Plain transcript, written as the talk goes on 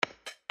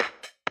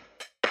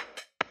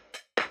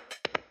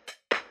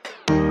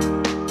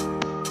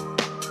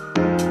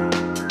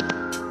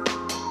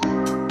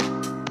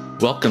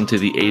Welcome to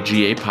the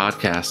AGA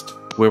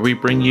podcast, where we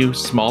bring you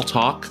small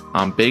talk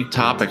on big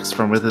topics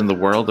from within the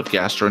world of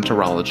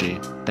gastroenterology.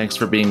 Thanks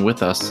for being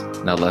with us.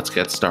 Now let's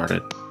get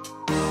started.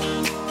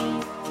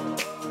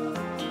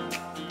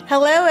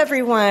 Hello,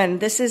 everyone.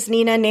 This is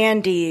Nina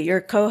Nandi,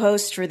 your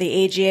co-host for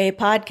the AGA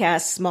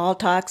podcast, Small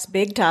Talks,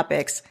 Big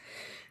Topics.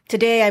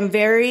 Today, I'm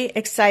very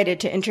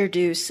excited to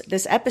introduce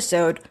this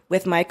episode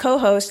with my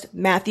co-host,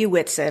 Matthew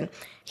Whitson.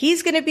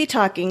 He's going to be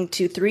talking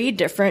to three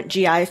different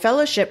GI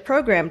fellowship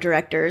program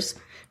directors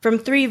from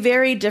three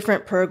very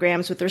different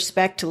programs with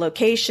respect to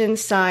location,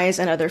 size,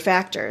 and other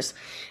factors.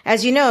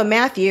 As you know,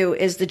 Matthew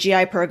is the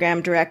GI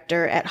program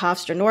director at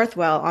Hofstra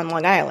Northwell on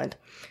Long Island.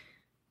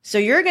 So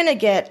you're going to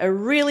get a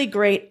really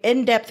great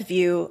in-depth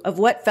view of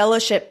what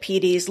fellowship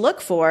PDs look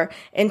for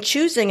in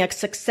choosing a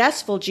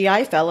successful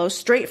GI fellow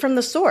straight from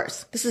the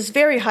source. This is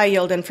very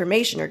high-yield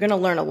information. You're going to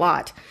learn a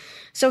lot.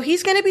 So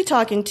he's going to be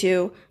talking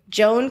to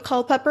Joan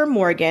Culpepper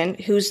Morgan,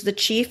 who's the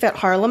chief at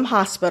Harlem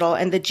Hospital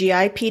and the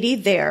GI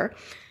PD there,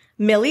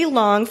 Millie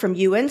Long from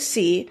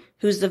UNC,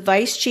 who's the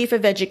vice chief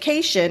of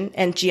education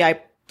and GI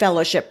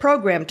fellowship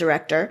program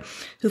director,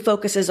 who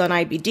focuses on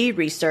IBD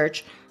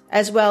research,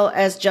 as well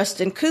as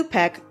Justin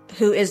Kupek,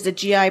 who is the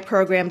GI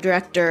program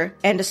director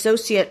and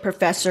associate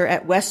professor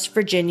at West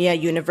Virginia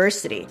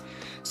University.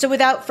 So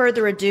without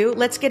further ado,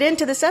 let's get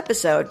into this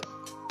episode.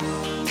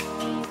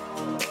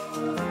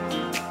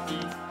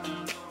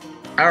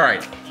 All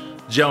right.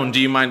 Joan, do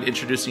you mind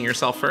introducing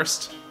yourself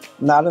first?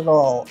 Not at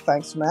all.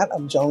 Thanks, Matt.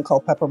 I'm Joan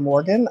Culpepper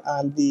Morgan.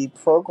 I'm the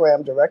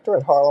program director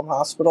at Harlem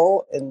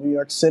Hospital in New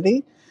York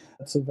City.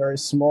 It's a very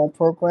small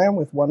program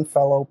with one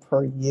fellow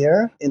per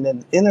year in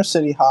an inner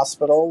city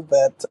hospital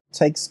that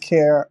takes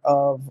care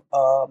of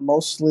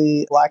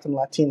mostly Black and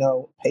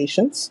Latino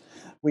patients.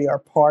 We are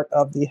part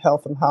of the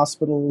Health and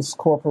Hospitals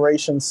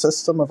Corporation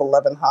system of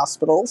 11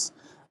 hospitals.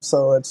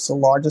 So it's the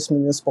largest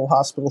municipal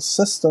hospital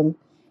system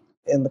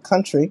in the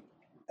country.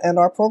 And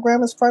our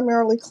program is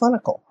primarily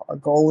clinical. Our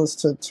goal is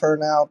to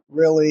turn out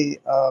really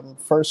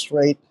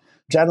first-rate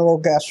general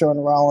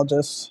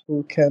gastroenterologists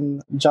who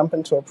can jump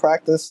into a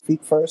practice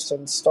feet first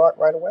and start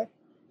right away.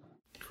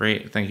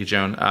 Great. Thank you,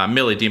 Joan.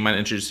 Millie, do you mind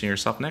introducing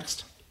yourself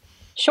next?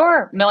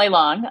 Sure. Millie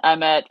Long.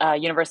 I'm at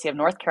University of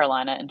North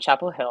Carolina in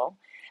Chapel Hill,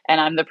 and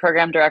I'm the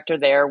program director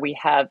there. We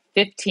have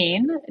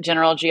 15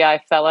 general GI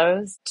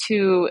fellows,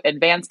 2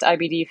 advanced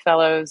IBD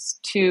fellows,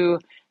 2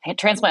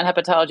 transplant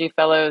hepatology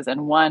fellows,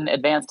 and 1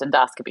 advanced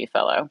endoscopy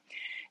fellow.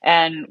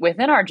 And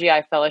within our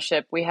GI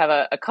fellowship, we have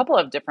a couple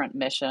of different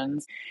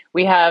missions.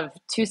 We have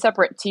 2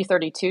 separate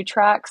T32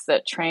 tracks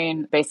that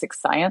train basic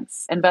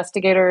science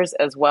investigators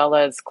as well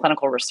as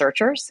clinical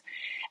researchers.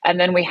 And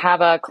then we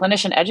have a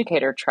clinician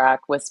educator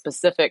track with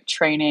specific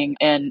training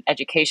and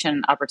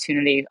education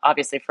opportunity,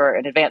 obviously for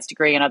an advanced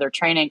degree and other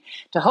training,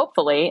 to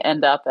hopefully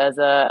end up as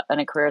in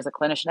a career as a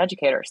clinician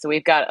educator. So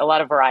we've got a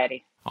lot of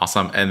variety.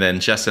 Awesome. And then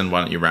Justin, why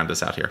don't you round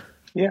us out here?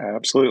 Yeah,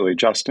 absolutely.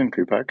 Justin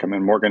Kupek. I'm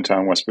in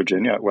Morgantown, West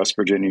Virginia at West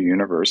Virginia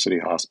University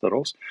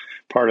Hospitals,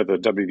 part of the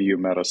WVU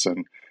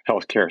Medicine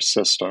healthcare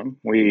system.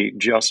 We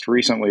just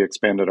recently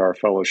expanded our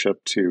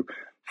fellowship to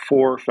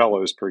 4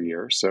 fellows per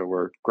year, so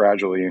we're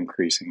gradually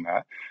increasing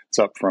that. It's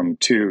up from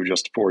 2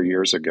 just 4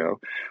 years ago.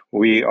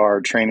 We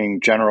are training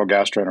general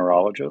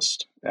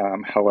gastroenterologists.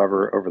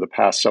 However, over the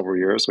past several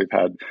years, we've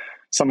had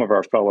some of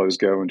our fellows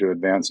go into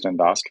advanced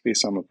endoscopy,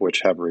 some of which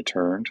have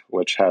returned,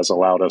 which has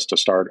allowed us to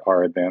start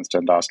our advanced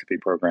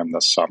endoscopy program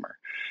this summer.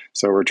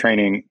 So we're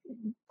training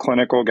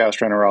clinical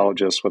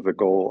gastroenterologists with the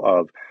goal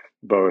of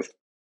both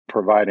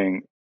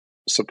providing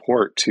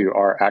support to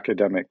our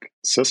academic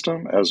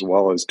system as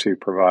well as to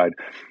provide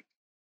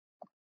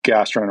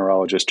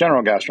gastroenterologists,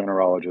 general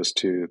gastroenterologists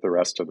to the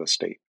rest of the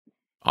state.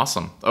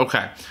 Awesome.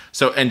 Okay.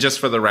 So, and just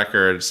for the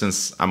record,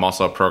 since I'm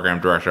also a program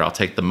director, I'll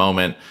take the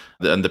moment.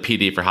 The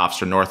PD for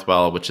Hofstra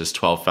Northwell, which is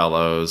 12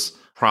 fellows,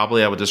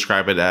 probably I would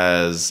describe it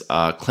as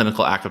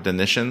clinical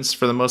academicians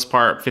for the most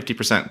part.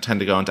 50% tend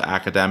to go into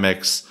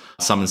academics,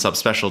 some in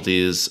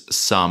subspecialties,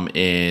 some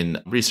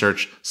in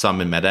research,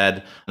 some in med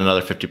ed.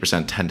 Another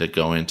 50% tend to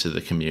go into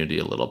the community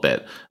a little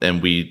bit.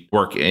 And we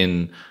work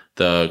in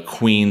the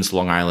Queens,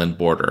 Long Island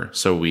border.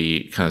 So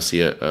we kind of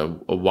see a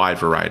wide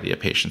variety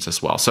of patients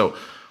as well. So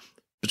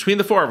between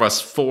the 4 of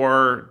us,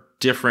 4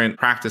 different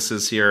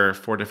practices here,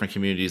 4 different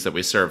communities that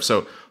we serve.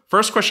 So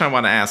first question I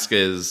want to ask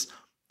is,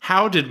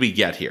 how did we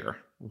get here?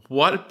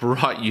 What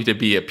brought you to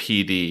be a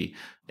PD?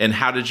 And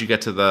how did you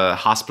get to the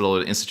hospital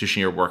or institution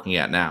you're working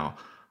at now?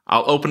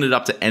 I'll open it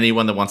up to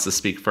anyone that wants to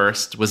speak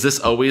first. Was this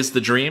always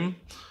the dream?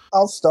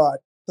 I'll start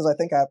because I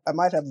think I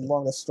might have the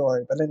longest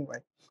story. But anyway,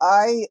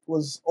 I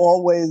was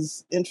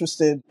always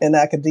interested in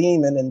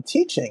academia and in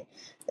teaching.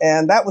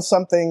 And that was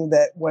something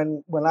that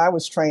when I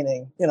was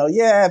training,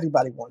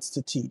 everybody wants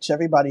to teach.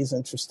 Everybody's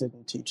interested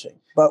in teaching.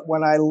 But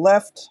when I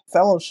left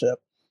fellowship,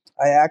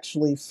 I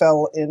actually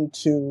fell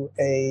into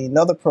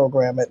another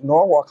program at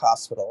Norwalk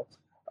Hospital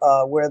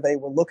where they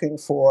were looking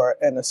for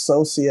an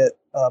associate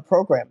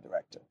program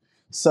director.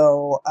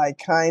 So I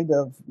kind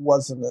of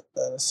was an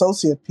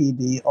associate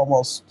PD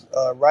almost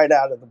right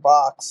out of the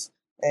box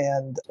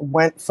and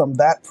went from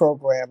that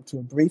program to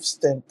a brief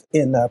stint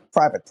in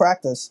private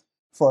practice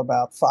for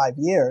about 5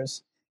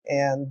 years,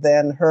 and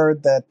then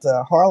heard that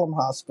Harlem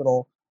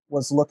Hospital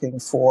was looking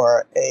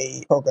for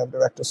a program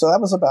director. So that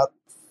was about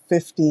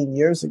 15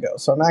 years ago.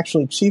 So I'm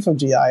actually chief of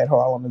GI at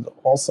Harlem and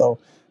also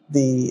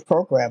the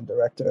program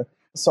director.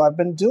 So I've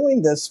been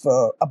doing this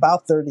for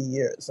about 30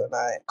 years, and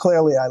I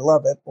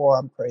love it, or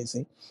I'm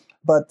crazy.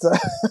 But the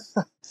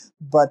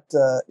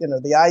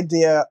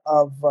idea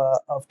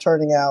of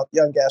turning out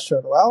young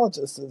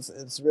gastroenterologists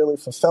is really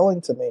fulfilling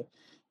to me.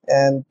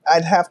 And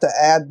I'd have to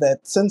add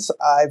that since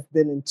I've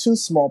been in two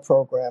small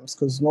programs,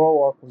 because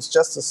Norwalk was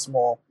just as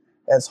small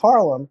as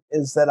Harlem,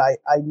 is that I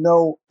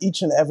know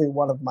each and every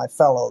one of my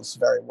fellows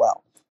very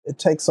well. It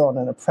takes on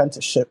an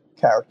apprenticeship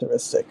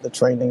characteristic, the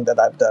training that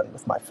I've done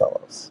with my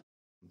fellows.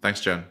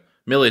 Thanks, Jen.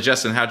 Millie,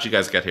 Justin, how'd you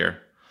guys get here?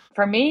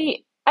 For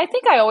me, I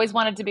think I always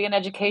wanted to be in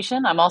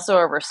education. I'm also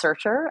a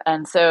researcher,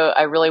 and so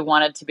I really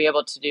wanted to be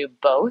able to do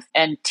both.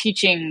 And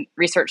teaching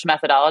research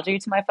methodology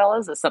to my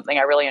fellows is something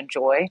I really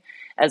enjoy,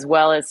 as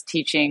well as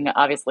teaching,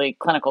 obviously,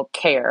 clinical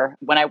care.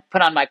 When I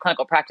put on my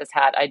clinical practice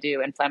hat, I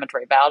do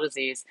inflammatory bowel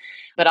disease.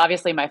 But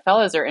obviously, my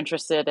fellows are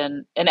interested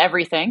in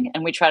everything,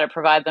 and we try to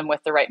provide them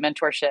with the right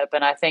mentorship.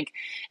 And I think,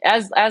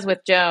 as with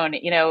Joan,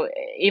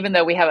 even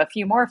though we have a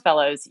few more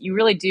fellows, you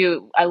really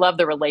do. I love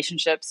the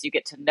relationships. You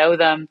get to know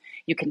them.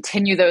 You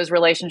continue those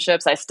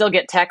relationships. I still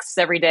get texts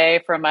every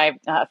day from my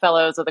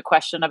fellows with a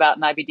question about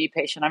an IBD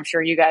patient. I'm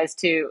sure you guys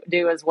too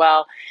do as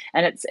well.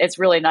 And it's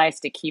really nice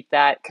to keep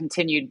that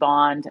continued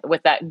bond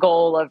with that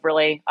goal of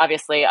really,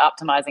 obviously,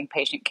 optimizing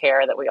patient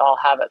care that we all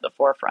have at the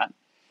forefront.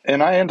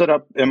 And I ended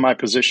up in my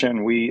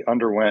position. We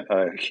underwent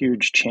a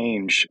huge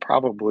change,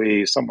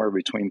 probably somewhere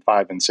between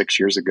 5 and 6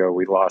 years ago.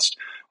 We lost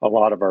a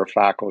lot of our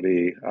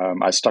faculty.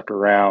 I stuck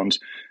around.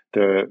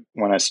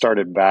 When I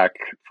started back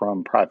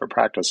from private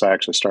practice, I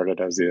actually started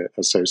as the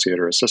associate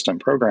or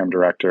assistant program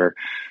director.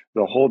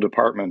 The whole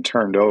department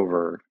turned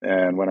over.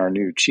 And when our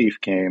new chief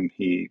came,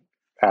 he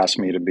asked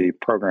me to be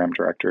program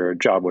director, a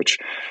job which,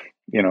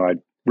 I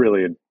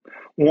really had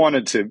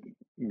wanted to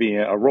be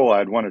a role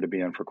I'd wanted to be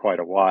in for quite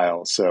a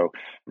while. So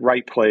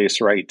right place,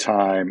 right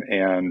time.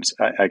 And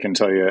I can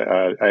tell you,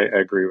 I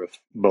agree with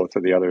both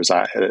of the others.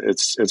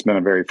 It's been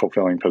a very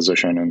fulfilling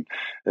position, and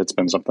it's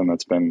been something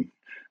that's been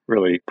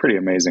really pretty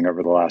amazing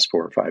over the last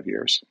 4 or 5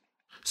 years.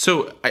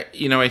 So,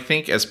 I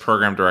think as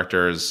program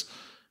directors,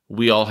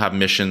 we all have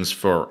missions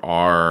for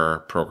our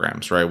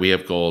programs, right? We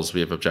have goals,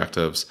 we have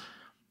objectives.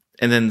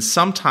 And then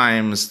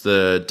sometimes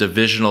the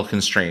divisional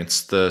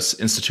constraints, the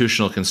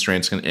institutional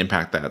constraints can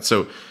impact that.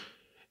 So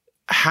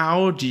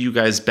how do you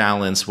guys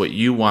balance what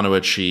you want to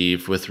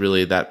achieve with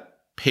really that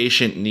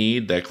patient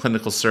need, that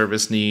clinical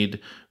service need,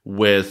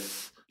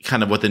 with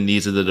kind of what the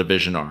needs of the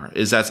division are?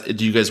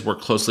 Do you guys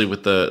work closely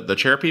with the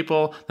chair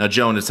people? Now,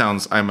 Joan,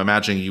 I'm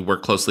imagining you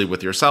work closely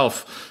with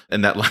yourself,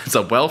 and that lines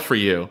up well for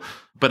you.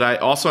 But I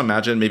also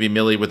imagine maybe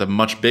Millie, with a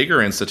much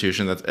bigger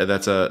institution,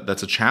 that's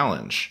a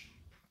challenge.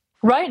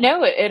 Right.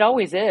 No, it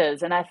always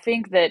is. And I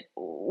think that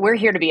we're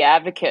here to be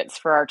advocates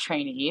for our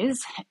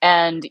trainees.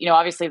 And,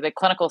 obviously the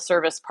clinical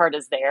service part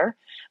is there,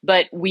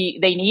 but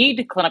they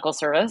need clinical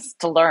service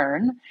to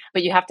learn,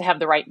 but you have to have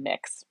the right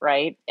mix,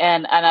 right?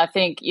 And I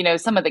think,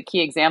 some of the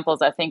key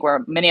examples, I think,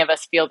 where many of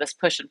us feel this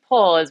push and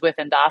pull is with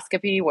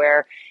endoscopy,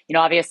 where,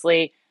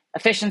 obviously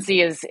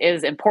efficiency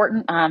is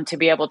important to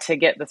be able to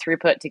get the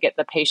throughput, to get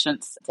the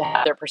patients to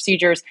have their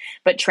procedures,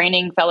 but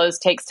training fellows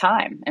takes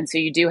time. And so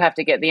you do have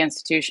to get the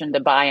institution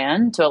to buy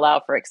in to allow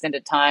for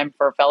extended time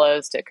for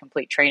fellows to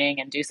complete training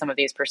and do some of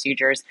these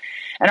procedures.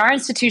 And our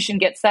institution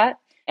gets that.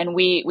 And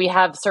we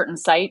have certain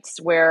sites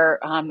where,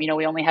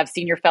 we only have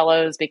senior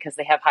fellows because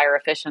they have higher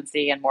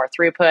efficiency and more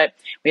throughput.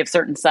 We have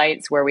certain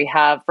sites where we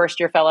have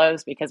first-year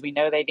fellows because we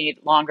know they need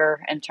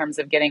longer in terms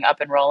of getting up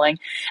and rolling.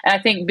 And I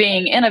think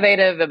being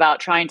innovative about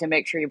trying to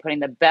make sure you're putting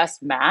the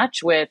best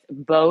match with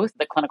both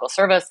the clinical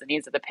service, the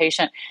needs of the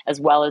patient,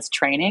 as well as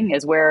training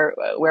is where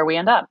we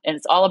end up. And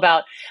it's all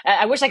about,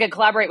 I wish I could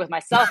collaborate with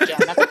myself, Jen.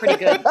 That's a pretty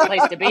good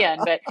place to be in.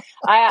 But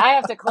I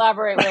have to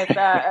collaborate with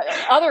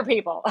other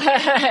people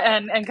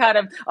and kind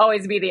of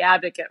always be the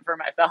advocate for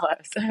my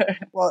fellows.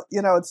 Well,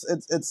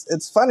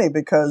 it's funny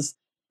because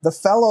the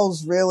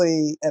fellows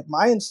really at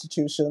my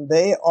institution,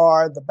 they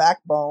are the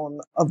backbone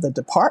of the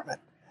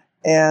department.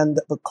 And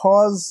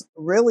because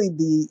really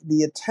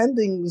the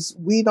attendings,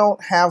 we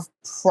don't have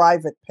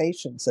private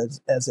patients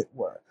as it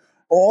were.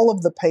 All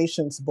of the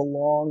patients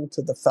belong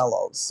to the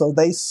fellows. So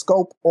they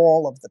scope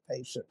all of the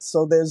patients.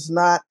 So there's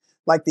not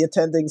like the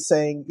attendings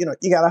saying,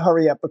 you got to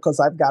hurry up because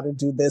I've got to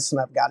do this and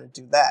I've got to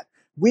do that.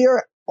 We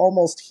are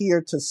almost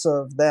here to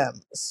serve them.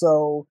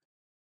 So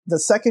the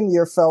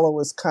second-year fellow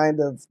is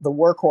kind of the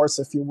workhorse,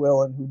 if you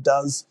will, and who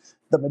does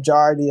the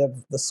majority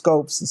of the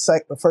scopes.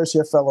 The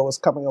first-year fellow is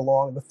coming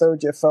along. The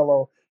third-year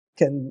fellow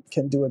can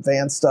do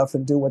advanced stuff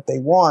and do what they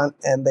want,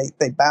 and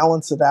they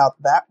balance it out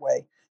that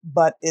way.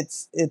 But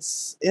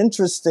it's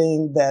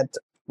interesting that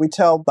we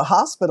tell the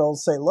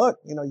hospitals, say, look,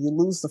 you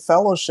lose the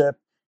fellowship,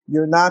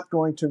 you're not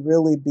going to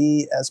really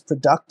be as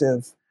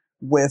productive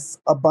with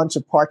a bunch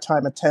of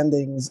part-time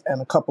attendings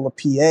and a couple of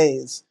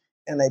PAs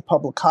in a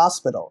public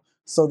hospital.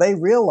 So they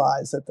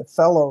realize that the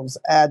fellows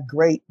add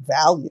great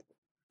value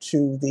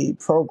to the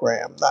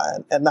program,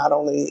 and not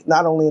only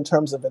in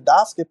terms of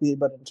endoscopy,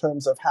 but in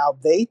terms of how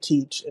they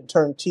teach, in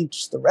turn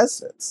teach the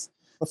residents.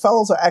 The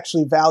fellows are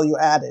actually value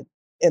added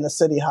in a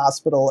city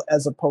hospital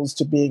as opposed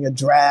to being a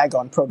drag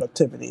on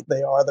productivity.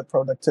 They are the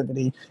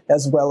productivity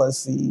as well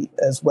as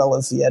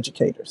the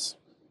educators.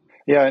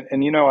 Yeah,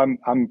 and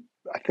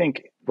I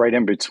think right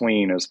in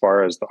between as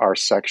far as our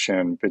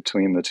section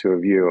between the two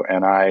of you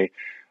and I.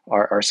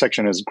 Our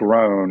section has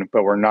grown,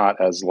 but we're not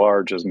as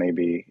large as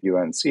maybe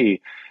UNC.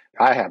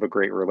 I have a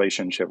great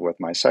relationship with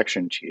my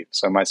section chief.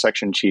 So my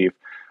section chief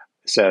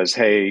says,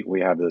 hey,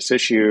 we have this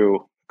issue,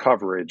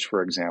 coverage,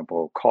 for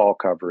example, call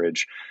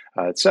coverage,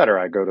 et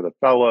cetera. I go to the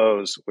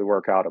fellows, we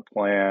work out a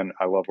plan.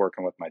 I love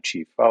working with my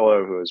chief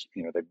fellow who is,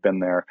 they've been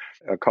there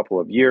a couple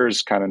of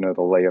years, kind of know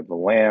the lay of the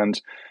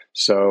land.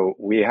 So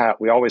we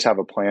always have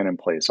a plan in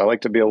place. I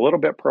like to be a little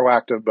bit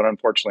proactive, but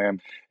unfortunately,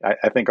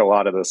 I think a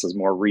lot of this is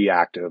more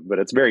reactive, but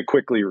it's very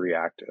quickly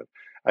reactive.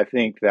 I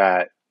think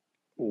that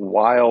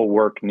while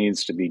work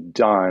needs to be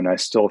done, I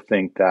still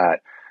think that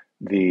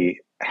the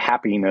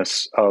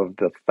happiness of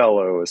the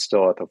fellow is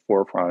still at the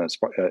forefront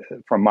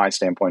from my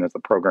standpoint as the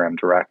program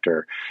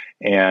director.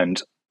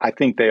 And I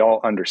think they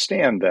all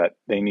understand that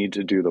they need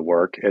to do the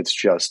work. It's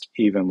just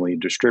evenly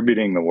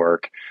distributing the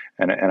work.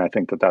 And I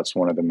think that that's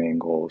one of the main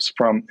goals.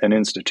 From an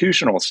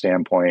institutional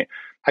standpoint,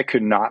 I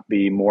could not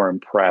be more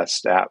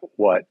impressed at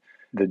what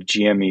the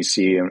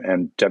GMEC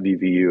and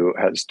WVU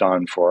has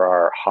done for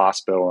our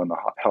hospital and the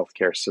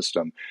healthcare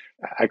system.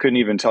 I couldn't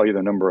even tell you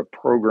the number of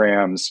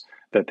programs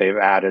that they've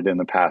added in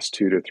the past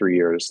 2 to 3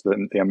 years,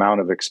 the amount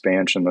of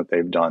expansion that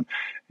they've done.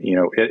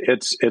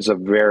 It's a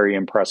very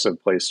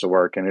impressive place to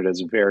work, and it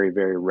is very,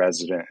 very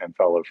resident and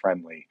fellow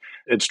friendly.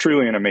 It's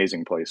truly an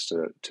amazing place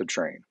to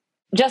train.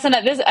 Justin,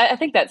 I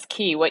think that's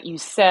key, what you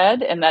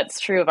said, and that's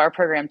true of our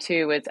program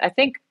too, is I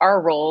think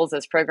our roles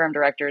as program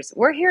directors,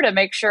 we're here to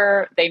make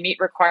sure they meet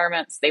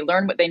requirements, they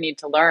learn what they need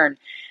to learn.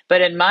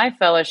 But in my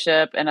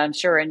fellowship, and I'm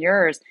sure in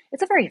yours,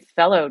 it's a very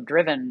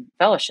fellow-driven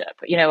fellowship.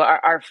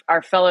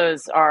 Our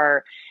fellows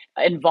are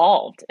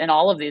involved in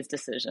all of these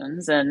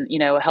decisions and,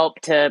 help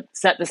to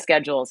set the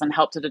schedules and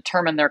help to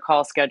determine their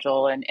call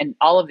schedule and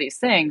all of these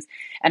things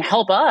and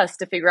help us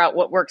to figure out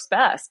what works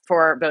best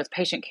for both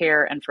patient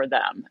care and for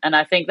them. And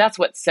I think that's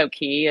what's so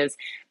key is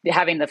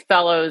having the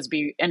fellows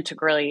be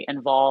integrally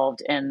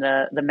involved in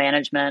the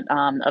management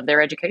of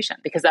their education,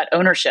 because that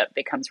ownership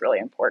becomes really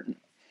important.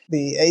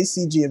 The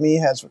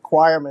ACGME has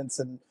requirements,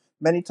 and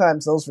many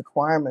times those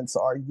requirements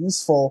are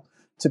useful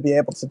to be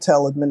able to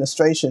tell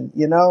administration,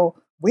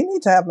 we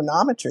need to have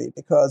manometry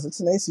because it's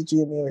an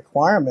ACGME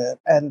requirement.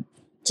 And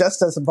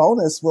just as a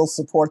bonus, we'll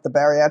support the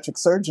bariatric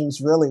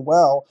surgeons really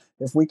well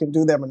if we can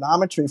do their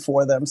manometry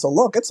for them. So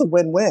look, it's a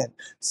win-win.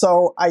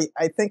 So I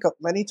think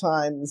many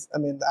times,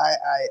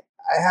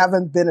 I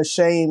haven't been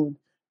ashamed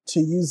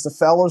to use the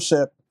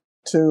fellowship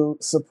to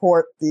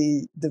support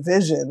the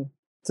division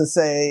to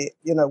say,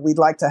 we'd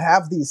like to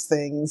have these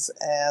things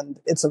and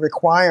it's a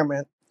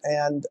requirement.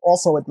 And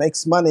also it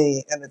makes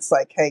money. And it's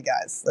like, hey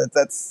guys,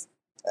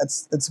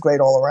 it's great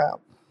all around.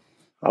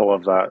 I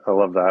love that.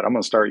 I'm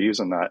going to start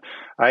using that.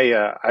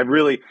 I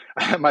really,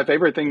 my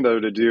favorite thing though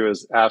to do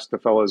is ask the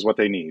fellows what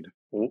they need.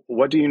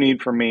 What do you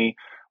need from me?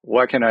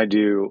 What can I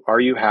do?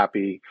 Are you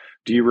happy?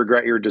 Do you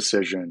regret your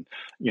decision?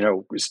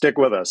 Stick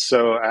with us.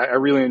 So I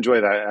really enjoy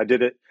that.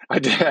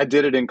 I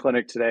did it in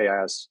clinic today.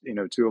 I asked,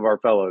 2 of our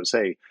fellows,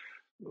 hey,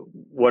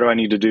 what do I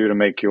need to do to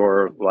make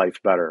your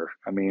life better?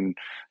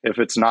 If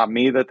it's not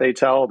me that they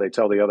tell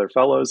the other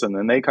fellows, and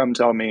then they come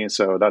tell me.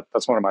 So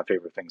that's one of my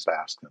favorite things to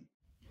ask them.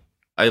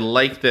 I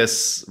like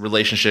this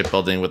relationship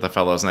building with the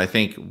fellows. And I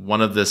think one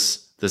of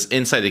this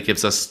insight it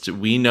gives us,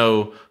 we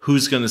know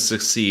who's going to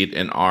succeed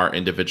in our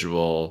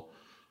individual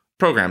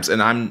programs.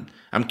 And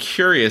I'm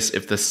curious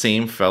if the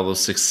same fellow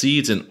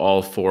succeeds in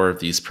all 4 of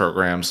these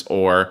programs,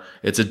 or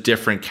it's a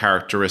different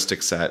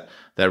characteristic set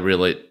that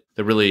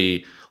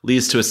really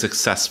leads to a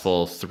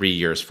successful 3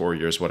 years, 4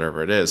 years,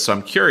 whatever it is. So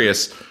I'm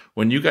curious,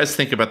 when you guys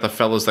think about the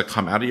fellows that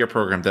come out of your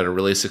program that are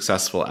really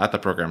successful at the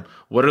program,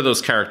 what are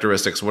those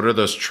characteristics? What are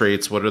those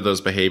traits? What are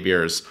those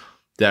behaviors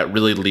that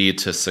really lead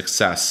to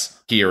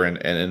success here and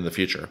in the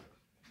future?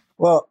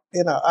 Well,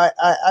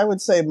 I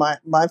would say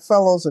my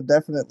fellows are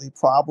definitely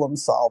problem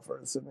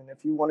solvers.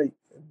 If you want to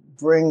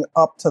bring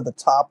up to the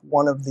top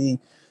one of the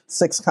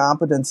 6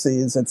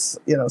 competencies, it's,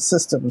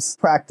 systems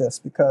practice,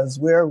 because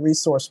we're a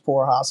resource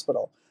poor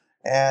hospital.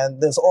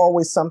 And there's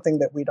always something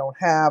that we don't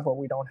have or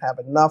we don't have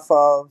enough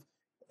of.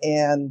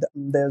 And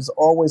there's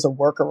always a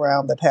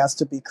workaround that has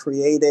to be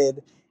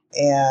created.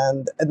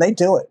 And they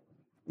do it.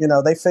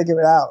 They figure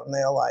it out. And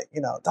they're like,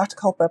 Dr.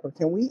 Culpepper,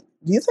 do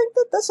you think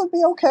that this would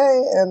be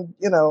okay? And,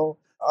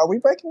 are we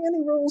breaking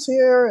any rules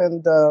here?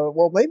 And,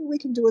 well, maybe we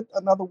can do it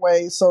another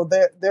way. So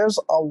there's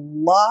a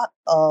lot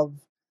of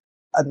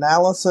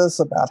analysis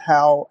about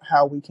how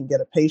we can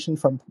get a patient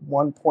from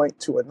one point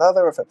to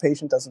another. If a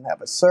patient doesn't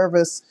have a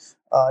service,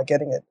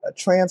 getting a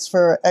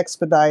transfer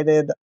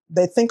expedited.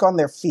 They think on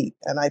their feet.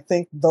 And I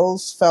think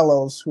those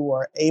fellows who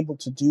are able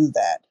to do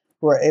that,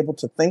 who are able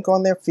to think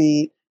on their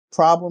feet,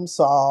 problem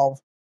solve,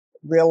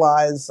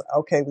 realize,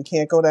 okay, we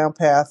can't go down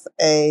path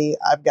A.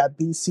 I've got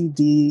B, C,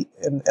 D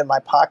in my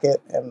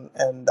pocket,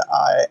 and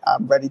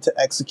I'm ready to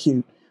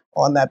execute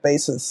on that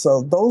basis.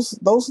 So those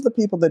are the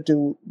people that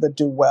do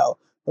well.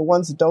 The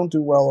ones that don't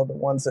do well are the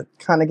ones that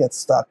kind of get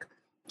stuck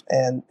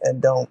and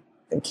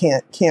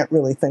can't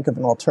really think of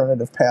an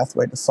alternative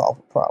pathway to solve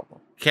a problem.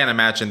 Can't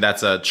imagine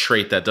that's a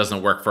trait that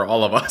doesn't work for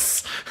all of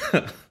us.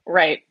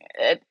 Right.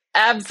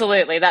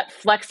 Absolutely. That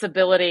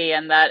flexibility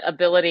and that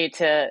ability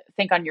to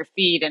think on your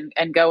feet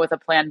and go with a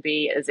plan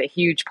B is a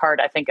huge part,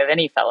 I think, of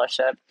any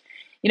fellowship.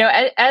 You know,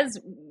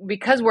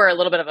 because we're a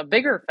little bit of a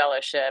bigger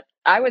fellowship,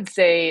 I would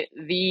say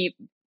the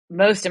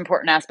most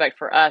important aspect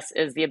for us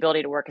is the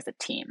ability to work as a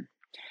team,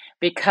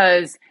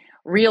 because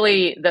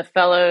really the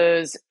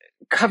fellows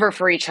cover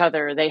for each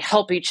other. They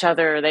help each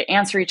other. They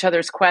answer each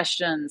other's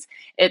questions.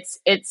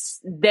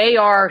 They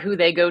are who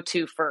they go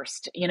to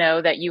first,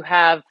 that you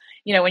have,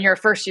 when you're a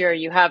first year,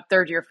 you have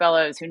third year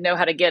fellows who know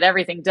how to get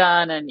everything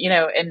done and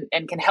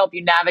can help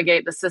you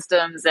navigate the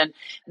systems. And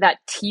that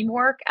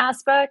teamwork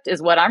aspect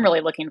is what I'm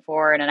really looking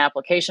for in an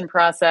application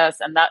process.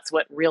 And that's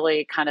what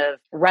really kind of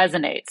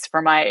resonates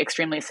for my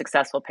extremely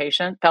successful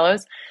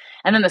fellows.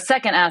 And then the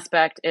second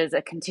aspect is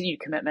a continued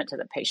commitment to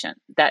the patient,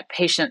 that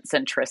patient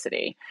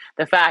centricity,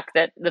 the fact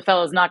that the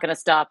fellow is not going to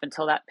stop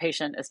until that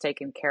patient is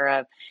taken care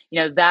of.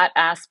 That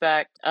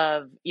aspect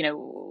of,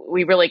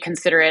 we really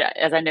consider it,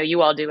 as I know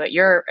you all do at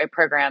your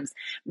programs,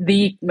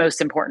 the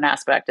most important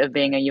aspect of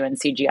being a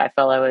UNCGI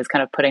fellow is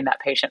kind of putting that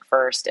patient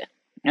first.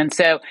 And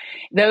so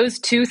those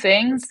two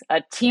things,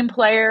 a team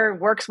player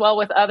works well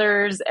with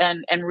others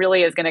and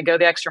really is going to go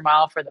the extra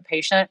mile for the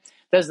patient.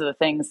 Those are the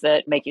things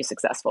that make you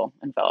successful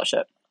in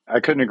fellowship. I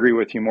couldn't agree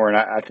with you more. And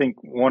I think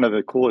one of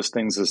the coolest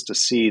things is to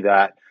see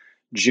that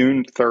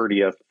June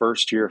 30th,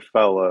 first year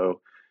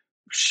fellow,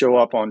 show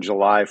up on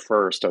July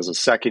 1st as a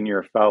second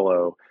year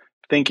fellow,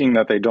 thinking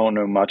that they don't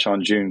know much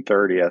on June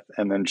 30th,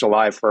 and then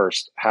July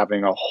 1st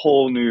having a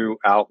whole new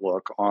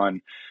outlook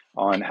on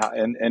how,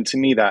 and to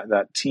me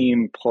that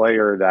team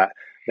player, that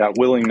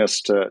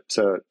willingness to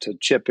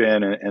chip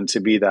in and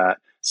to be that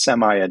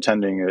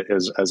semi-attending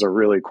is a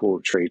really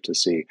cool trait to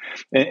see.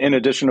 In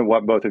addition to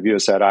what both of you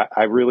have said,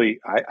 I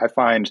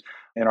find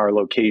in our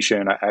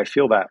location, I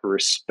feel that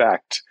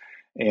respect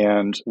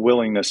and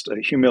willingness to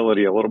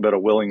humility, a little bit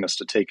of willingness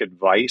to take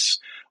advice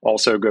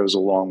also goes a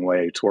long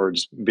way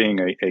towards being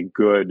a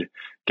good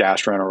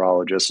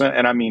gastroenterologist.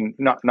 And I mean,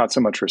 not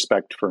so much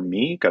respect for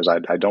me, because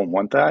I don't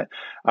want that.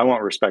 I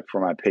want respect for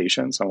my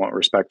patients. I want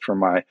respect for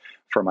my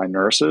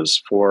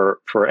nurses, for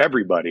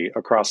everybody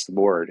across the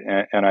board.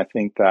 And I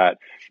think that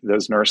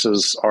those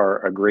nurses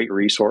are a great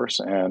resource.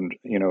 And,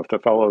 if the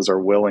fellows are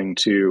willing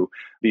to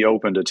be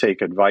open to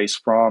take advice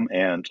from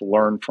and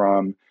learn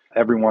from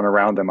everyone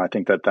around them, I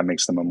think that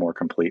makes them a more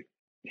complete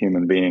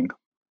human being.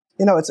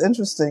 It's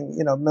interesting.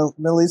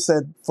 Millie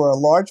said for a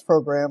large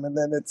program, and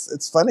then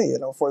it's funny.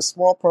 For a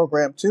small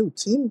program too,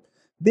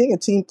 being a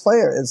team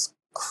player is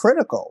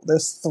critical.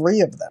 There's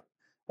three of them,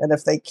 and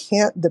if they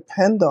can't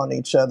depend on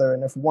each other,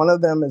 and if one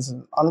of them is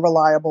an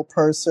unreliable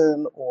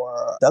person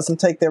or doesn't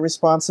take their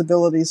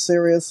responsibilities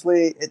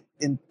seriously, the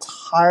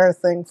entire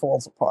thing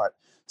falls apart.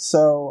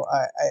 So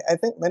I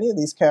think many of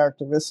these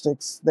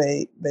characteristics,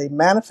 they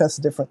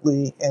manifest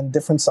differently in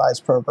different size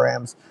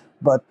programs,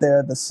 but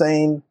they're the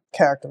same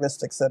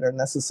characteristics that are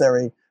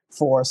necessary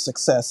for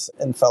success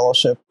in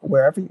fellowship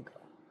wherever you go.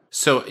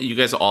 So you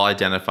guys all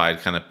identified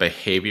kind of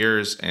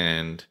behaviors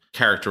and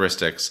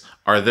characteristics.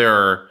 Are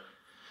there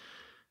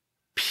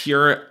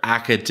pure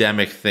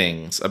academic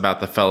things about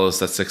the fellows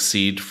that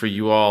succeed for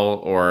you all,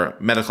 or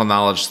medical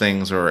knowledge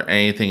things, or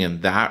anything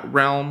in that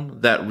realm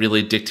that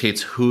really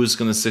dictates who's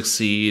going to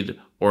succeed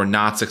or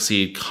not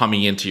succeed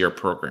coming into your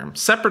program,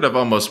 separate of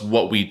almost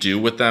what we do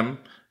with them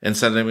and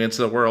send them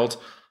into the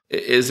world?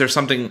 Is there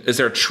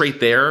a trait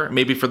there?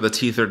 Maybe for the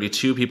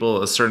T32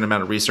 people, a certain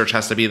amount of research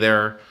has to be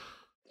there.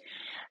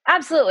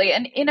 Absolutely.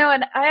 And, and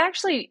I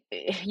actually,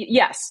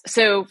 yes.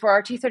 So for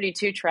our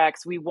T32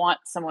 tracks, we want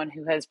someone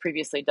who has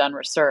previously done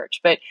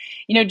research, but,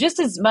 just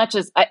as much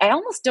as I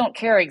almost don't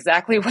care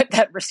exactly what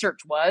that research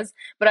was,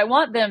 but I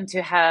want them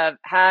to have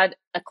had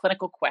a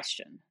clinical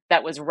question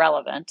that was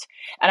relevant.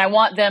 And I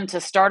want them to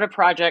start a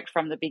project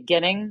from the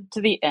beginning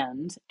to the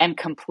end and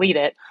complete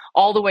it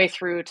all the way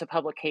through to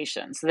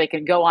publication so they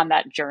can go on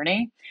that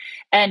journey.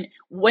 And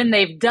when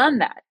they've done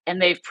that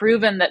and they've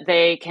proven that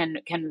they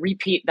can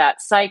repeat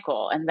that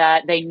cycle and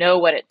that they know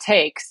what it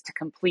takes to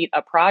complete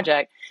a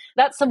project,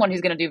 that's someone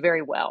who's going to do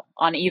very well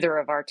on either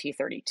of our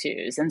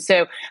T32s. And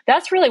so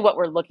that's really what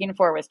we're looking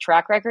for with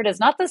track record, is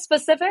not the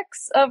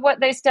specifics of what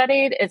they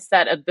studied. It's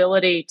that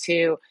ability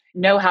to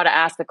know how to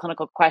ask the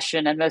clinical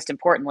question and, most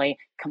importantly,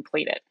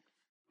 complete it.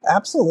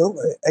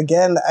 Absolutely.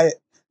 Again,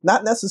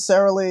 not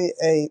necessarily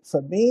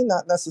for me,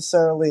 not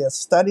necessarily a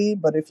study,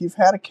 but if you've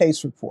had a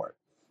case report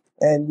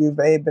and you've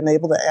been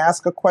able to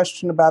ask a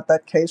question about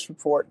that case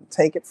report and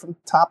take it from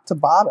top to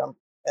bottom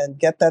and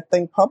get that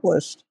thing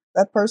published,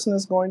 that person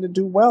is going to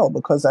do well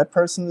because that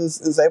person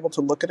is able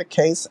to look at a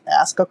case,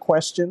 ask a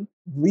question,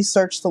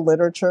 research the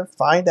literature,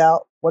 find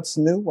out what's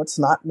new, what's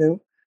not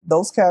new.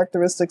 Those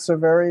characteristics are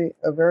very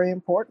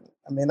important.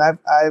 I mean,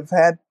 I've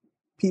had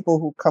people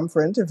who come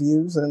for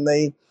interviews and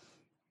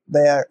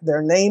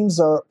their names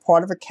are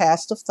part of a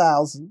cast of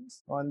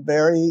thousands on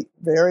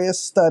various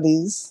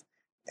studies.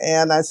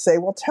 And I say,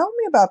 well, tell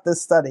me about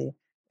this study.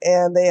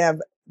 And they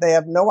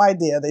have no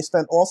idea. They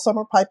spent all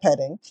summer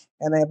pipetting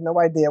and they have no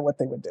idea what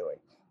they were doing.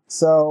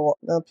 So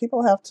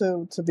people have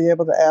to be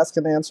able to ask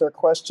and answer a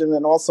question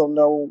and also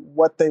know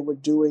what they were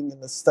doing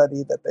in the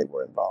study that they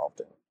were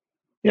involved in.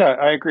 Yeah,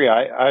 I agree.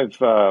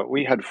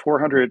 We had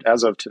 400,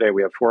 as of today,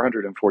 we have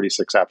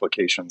 446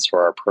 applications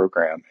for our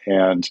program.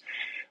 And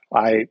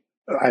I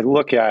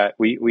look at,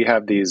 we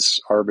have these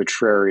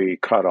arbitrary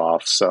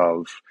cutoffs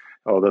of,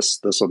 oh, this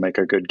will make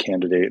a good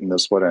candidate and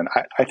this wouldn't.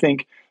 I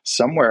think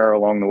somewhere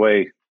along the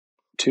way,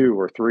 2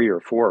 or 3 or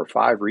 4 or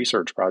 5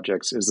 research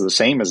projects is the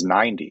same as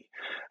 90.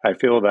 I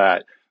feel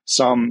that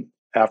some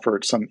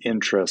effort, some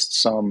interest,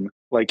 some,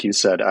 like you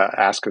said,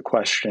 ask a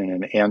question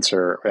and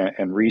answer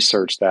and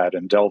research that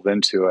and delve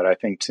into it. I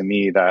think to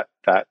me that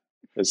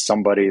is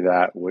somebody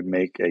that would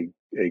make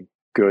a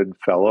good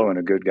fellow and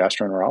a good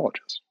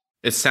gastroenterologist.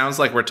 It sounds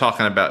like we're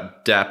talking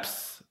about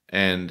depth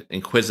and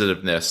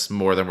inquisitiveness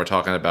more than we're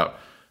talking about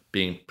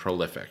being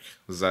prolific.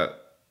 Is that?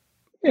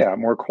 Yeah,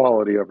 more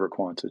quality over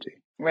quantity.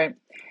 Right.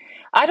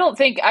 I don't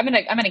think I'm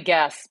gonna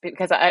guess,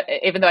 because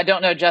even though I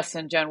don't know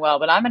Justin and Joan well,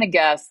 but I'm gonna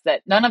guess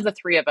that none of the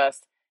three of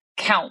us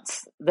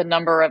counts the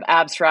number of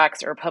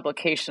abstracts or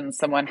publications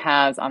someone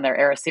has on their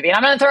ERIS CV. And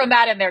I'm gonna throw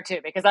Matt in there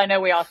too, because I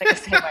know we all think the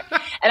same way.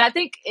 And I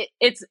think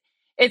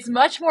it's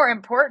much more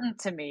important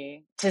to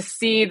me to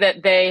see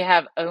that they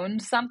have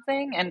owned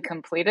something and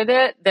completed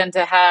it than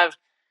to have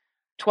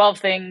 12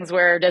 things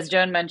where, as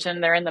Joan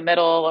mentioned, they're in the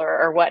middle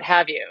or what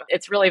have you.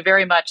 It's really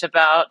very much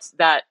about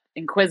that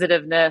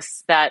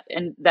inquisitiveness, that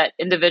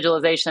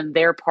individualization,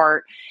 their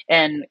part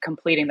in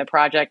completing the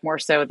project more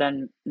so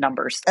than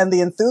numbers. And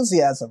the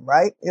enthusiasm,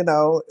 right? You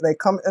know, they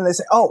come and they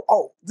say,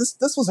 oh, this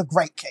was a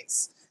great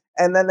case.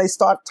 And then they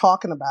start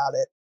talking about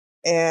it.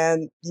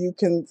 And you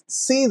can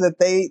see that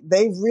they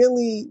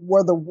really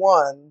were the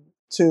one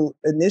to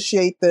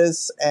initiate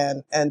this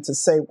and to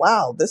say,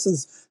 wow,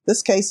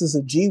 this case is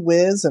a gee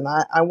whiz and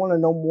I want to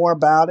know more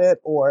about it,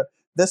 or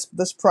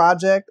this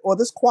project or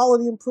this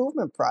quality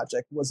improvement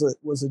project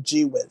was a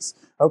gee whiz.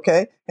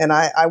 Okay. And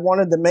I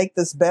wanted to make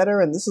this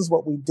better, and this is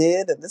what we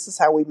did, and this is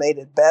how we made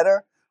it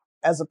better,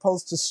 as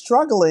opposed to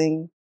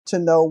struggling to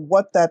know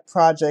what that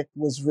project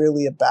was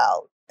really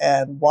about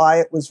and why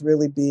it was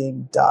really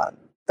being done.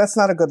 That's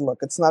not a good look.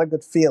 It's not a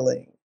good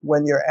feeling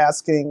when you're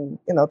asking,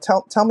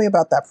 tell me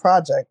about that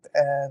project,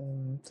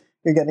 and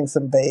you're getting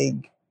some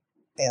vague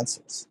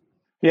answers.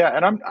 Yeah,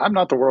 and I'm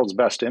not the world's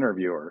best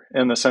interviewer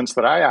in the sense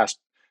that I asked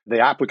the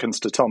applicants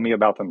to tell me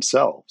about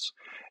themselves.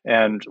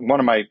 And one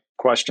of my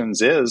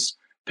questions is,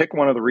 pick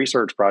one of the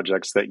research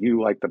projects that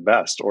you like the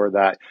best, or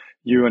that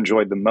you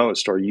enjoyed the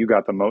most, or you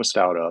got the most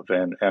out of.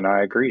 And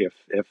I agree,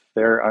 if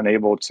they're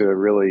unable to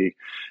really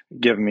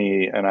give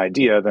me an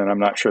idea, then I'm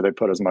not sure they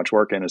put as much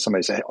work in as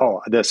somebody say,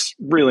 oh, this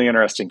really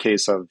interesting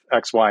case of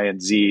X, Y,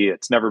 and Z,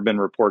 it's never been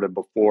reported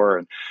before.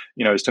 And,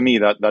 to me,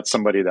 that's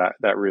somebody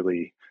that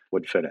really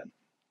would fit in.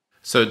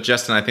 So,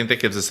 Justin, I think that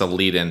gives us a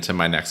lead into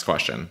my next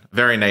question.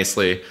 Very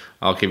nicely,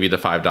 I'll give you the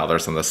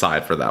 $5 on the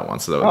side for that one.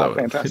 So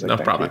fantastic. No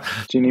problem.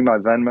 Do you need my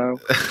Venmo?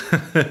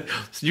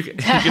 So you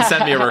can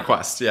send me a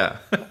request. Yeah,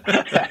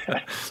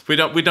 we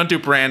don't do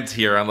brands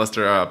here unless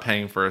they're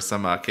paying for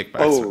some kickbacks.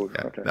 Oh,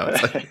 yeah. okay. No,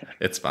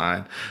 it's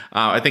fine.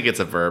 I think it's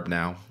a verb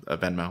now, a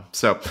Venmo.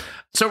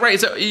 So right.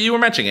 So you were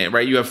mentioning it,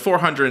 right? You have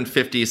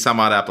 450 some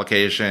odd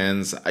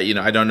applications.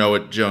 I don't know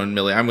what Joan,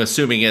 Millie. I'm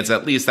assuming it's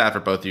at least that for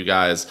both you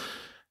guys.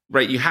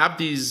 Right, you have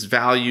these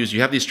values,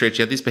 you have these traits,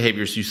 you have these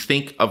behaviors, you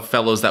think of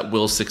fellows that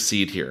will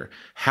succeed here.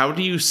 How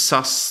do you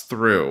suss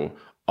through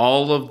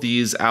all of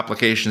these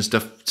applications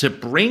to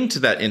bring to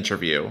that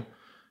interview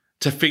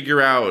to figure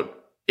out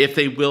if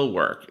they will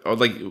work? Or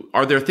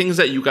are there things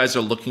that you guys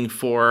are looking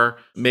for?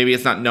 Maybe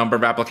it's not number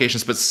of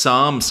applications, but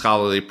some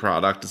scholarly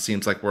product, it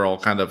seems like we're all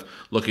kind of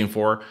looking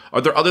for. Are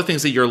there other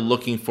things that you're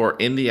looking for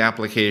in the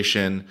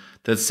application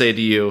that say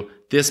to you,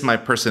 this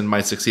person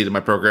might succeed in my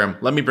program,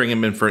 let me bring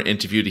him in for an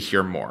interview to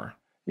hear more?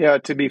 Yeah,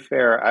 to be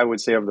fair, I would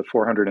say of the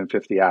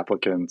 450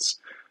 applicants,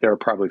 there are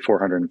probably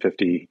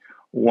 450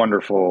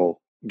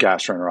 wonderful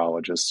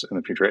gastroenterologists in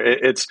the future.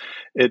 It's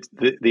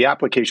the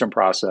application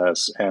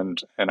process, and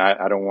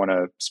I don't want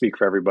to speak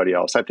for everybody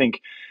else. I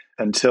think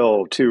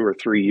until 2 or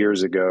 3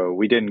 years ago,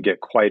 we didn't get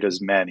quite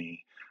as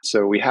many.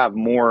 So we have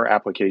more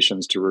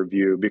applications to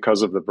review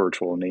because of the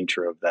virtual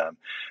nature of them.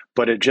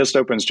 But it just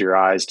opens your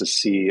eyes to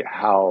see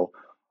how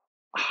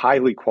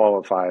highly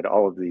qualified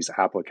all of these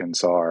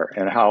applicants are,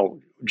 and how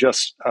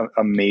just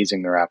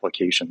amazing their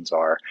applications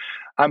are.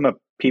 I'm a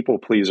people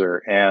pleaser,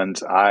 and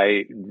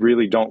I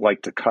really don't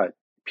like to cut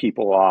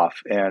people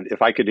off. And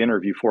if I could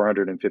interview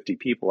 450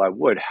 people, I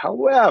would.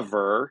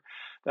 However,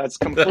 it's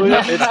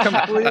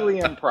completely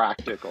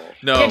impractical.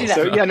 No. Can't do that.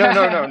 So yeah,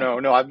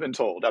 no. I've been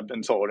told.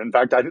 In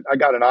fact, I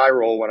got an eye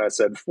roll when I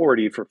said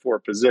 40 for 4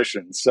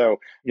 positions. So,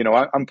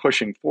 I'm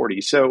pushing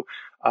 40. So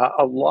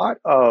a lot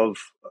of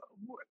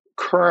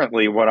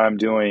currently what I'm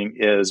doing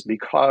is,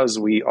 because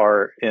we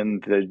are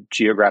in the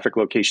geographic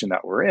location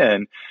that we're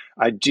in,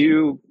 I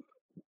do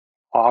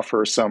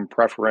offer some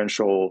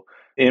preferential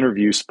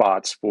interview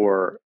spots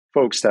for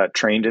folks that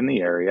trained in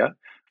the area,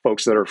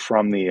 folks that are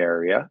from the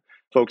area,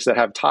 folks that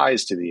have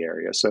ties to the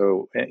area.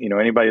 So,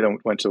 anybody that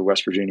went to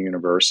West Virginia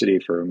University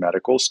for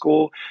medical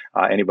school,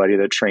 anybody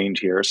that trained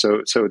here.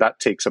 So that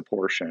takes a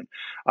portion.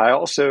 I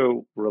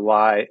also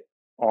rely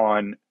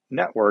on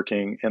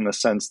networking in the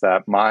sense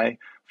that my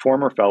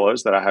former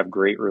fellows that I have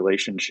great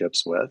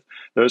relationships with,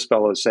 those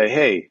fellows say,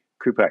 "Hey,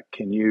 Krupek,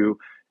 can you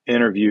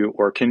interview,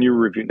 or can you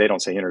review?" They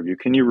don't say interview.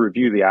 "Can you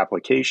review the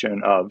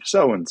application of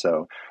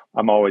so-and-so?"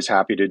 I'm always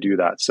happy to do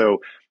that. So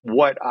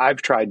what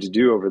I've tried to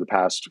do over the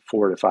past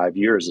 4 to 5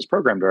 years as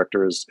program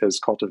director is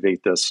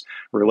cultivate this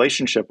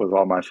relationship with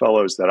all my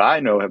fellows that I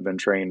know have been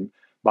trained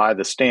by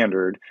the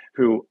standard,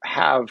 who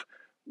have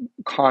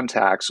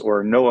contacts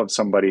or know of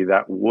somebody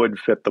that would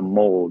fit the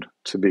mold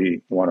to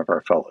be one of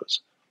our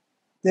fellows.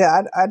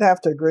 Yeah, I'd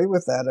have to agree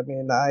with that. I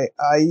mean,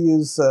 I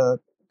use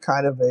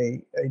kind of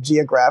a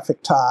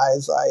geographic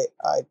ties.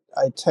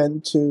 I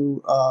tend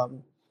to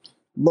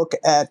look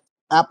at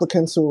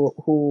applicants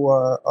who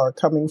are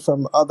coming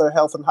from other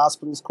Health and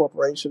Hospitals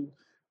Corporation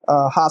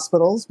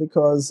hospitals,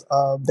 because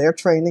their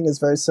training is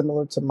very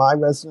similar to my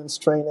residents'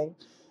 training.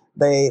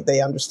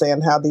 They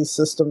understand how these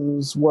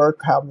systems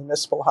work, how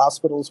municipal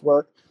hospitals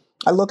work.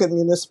 I look at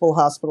municipal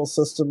hospital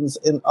systems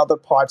in other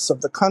parts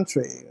of the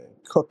country,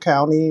 Cook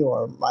County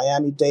or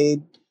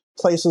Miami-Dade,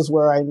 places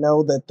where I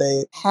know that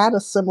they had a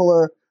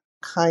similar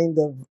kind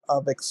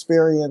of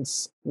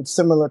experience with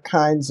similar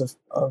kinds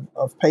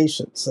of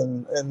patients.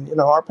 And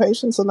our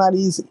patients are not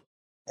easy.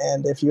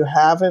 And if you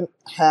haven't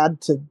had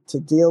to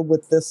deal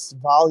with this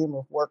volume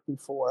of work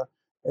before,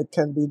 it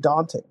can be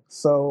daunting.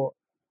 So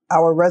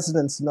our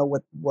residents know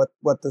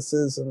what this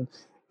is.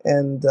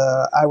 And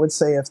I would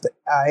say if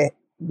I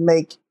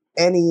make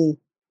any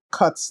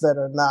cuts that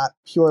are not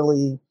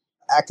purely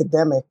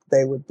academic,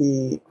 they would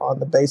be on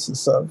the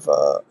basis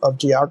of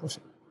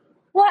geography.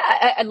 Well,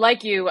 I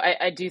like you.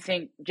 I do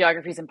think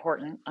geography is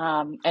important.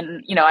 And,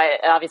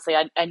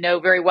 I know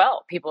very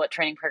well people at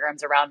training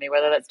programs around me,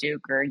 whether that's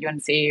Duke or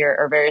UNC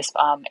or various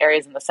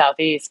areas in the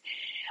Southeast.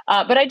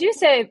 But I do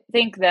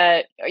think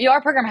that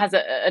our program has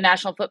a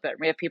national footprint.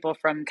 We have people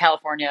from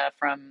California,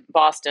 from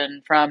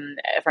Boston, from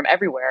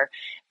everywhere,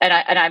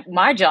 and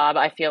my job,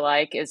 I feel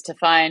like, is to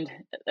find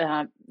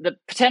the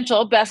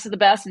potential best of the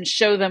best and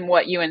show them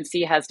what UNC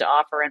has to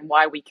offer and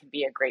why we can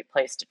be a great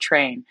place to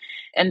train.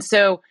 And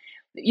so,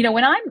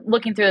 when I'm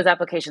looking through those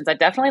applications, I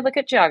definitely look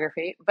at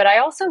geography, but I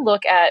also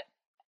look at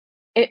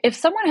if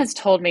someone has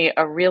told me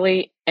a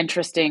really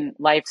interesting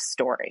life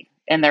story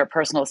in their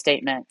personal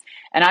statement,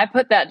 and I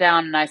put that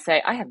down and I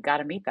say, I have got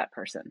to meet that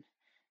person.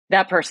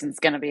 That person's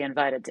going to be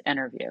invited to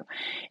interview.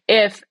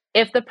 If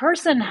the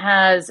person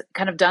has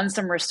kind of done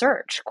some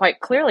research quite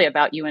clearly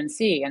about UNC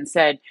and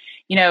said,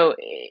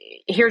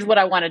 here's what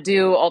I want to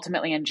do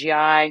ultimately in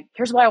GI.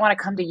 Here's why I want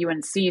to come to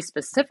UNC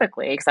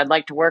specifically, because I'd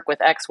like to work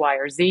with X, Y,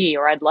 or Z,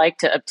 or I'd like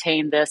to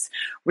obtain this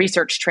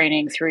research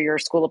training through your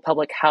School of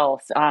Public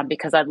Health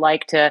because I'd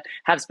like to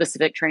have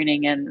specific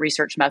training in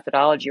research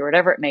methodology or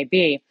whatever it may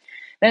be.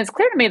 Then it's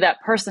clear to me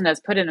that person has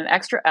put in an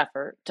extra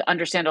effort to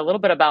understand a little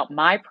bit about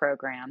my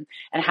program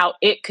and how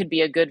it could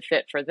be a good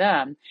fit for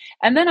them.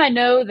 And then I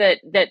know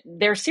that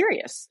they're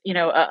serious,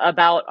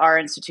 about our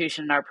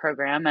institution and our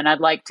program, and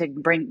I'd like to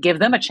give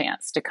them a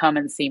chance to come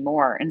and see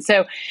more. And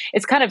so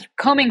it's kind of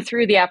combing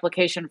through the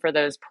application for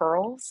those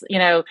pearls,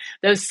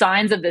 those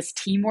signs of this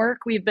teamwork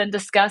we've been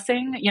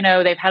discussing.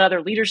 They've had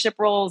other leadership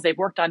roles, they've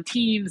worked on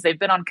teams, they've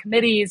been on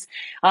committees,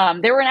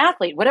 they were an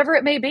athlete, whatever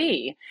it may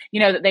be,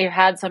 that they've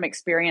had some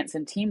experience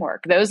in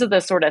teamwork. Those are the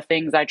sort of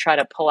things I try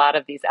to pull out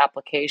of these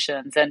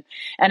applications. And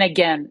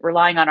again,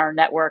 relying on our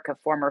network of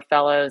former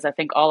fellows, I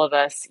think all of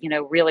us,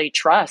 really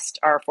trust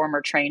our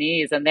former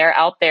trainees, and they're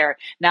out there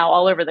now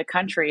all over the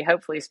country,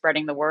 hopefully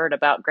spreading the word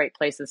about great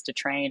places to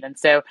train. And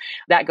so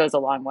that goes a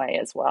long way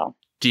as well.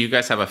 Do you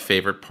guys have a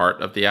favorite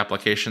part of the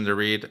application to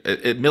read?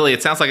 Millie,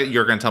 it sounds like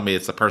you're going to tell me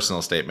it's a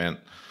personal statement.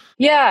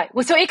 Yeah.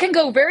 Well, so it can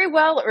go very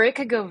well or it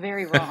could go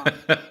very wrong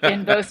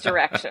in both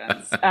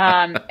directions.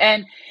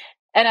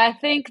 And I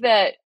think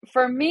that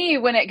for me,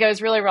 when it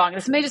goes really wrong,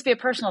 this may just be a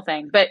personal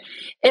thing, but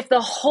if the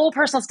whole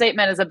personal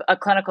statement is a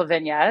clinical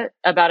vignette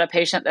about a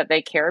patient that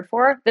they cared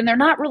for, then they're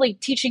not really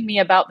teaching me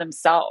about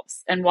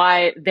themselves and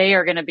why they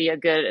are going to be a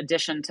good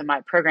addition to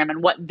my program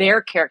and what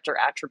their character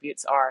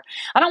attributes are.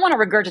 I don't want a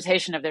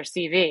regurgitation of their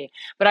CV,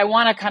 but I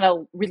want to kind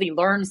of really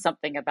learn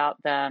something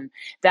about them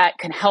that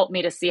can help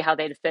me to see how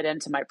they'd fit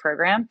into my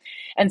program.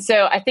 And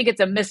so I think it's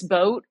a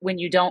misboat when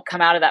you don't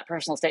come out of that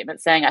personal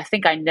statement saying, I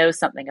think I know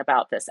something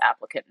about this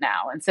applicant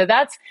now. And so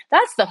that's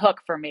the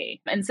hook for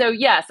me. And so,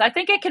 yes, I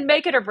think it can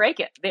make it or break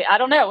it. I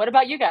don't know. What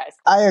about you guys?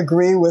 I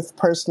agree with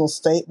personal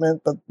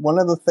statement, but one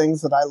of the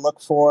things that I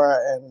look for,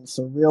 and it's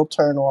a real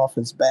turnoff,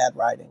 is bad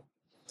writing.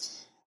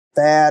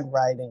 Bad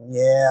writing.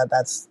 Yeah,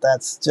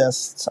 that's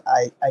just,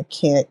 I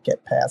can't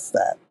get past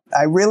that.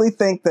 I really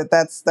think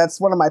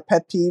that's one of my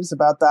pet peeves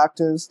about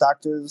doctors.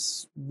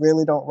 Doctors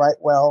really don't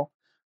write well,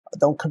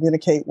 don't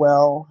communicate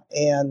well.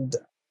 And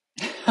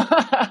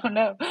oh,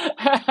 no.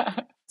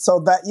 So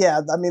that,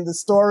 yeah, I mean, the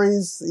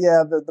stories,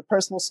 yeah, the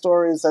personal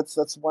stories,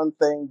 that's one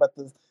thing, but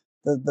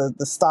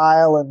the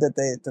style, and did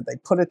they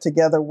put it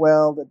together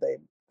well? Did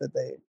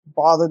they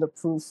bother to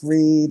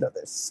proofread? Are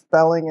there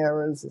spelling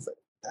errors? Is it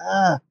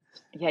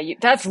Yeah,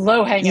 that's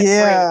low hanging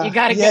fruit. You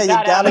got to get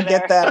that out of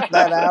there.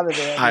 that out of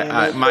there.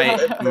 I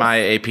mean, my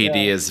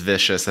APD is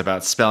vicious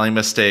about spelling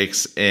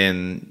mistakes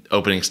in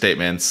opening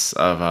statements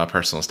of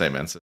personal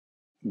statements.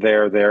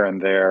 There,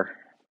 and there.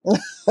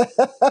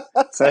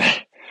 So,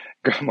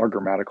 more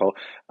grammatical.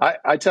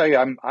 I tell you,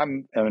 I'm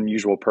an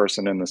unusual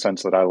person in the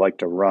sense that I like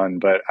to run,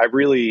 but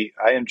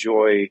I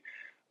enjoy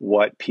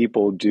what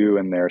people do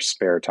in their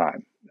spare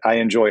time. I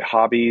enjoy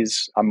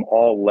hobbies. I'm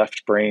all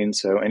left brain,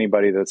 so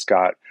anybody that's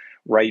got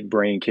right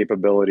brain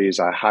capabilities,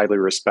 I highly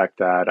respect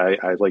that.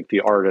 I like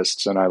the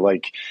artists, and I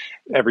like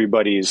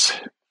everybody's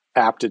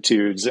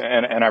aptitudes,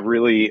 and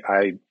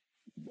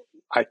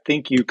I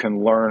think you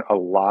can learn a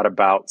lot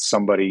about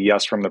somebody,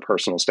 yes, from the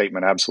personal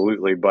statement,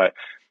 absolutely, but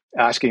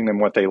asking them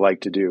what they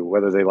like to do,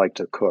 whether they like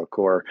to cook,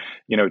 or,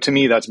 to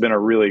me, that's been a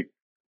really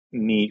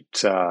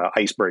neat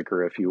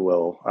icebreaker, if you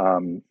will,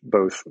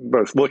 both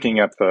looking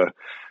at the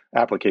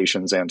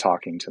applications and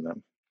talking to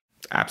them.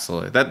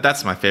 Absolutely.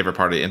 That's my favorite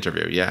part of the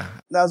interview. Yeah.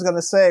 I was going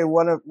to say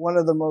one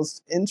of the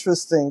most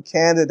interesting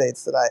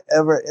candidates that I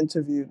ever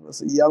interviewed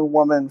was a young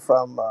woman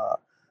from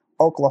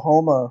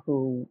Oklahoma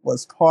who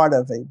was part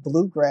of a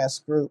bluegrass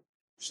group.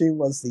 She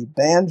was the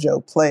banjo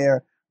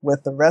player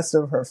with the rest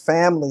of her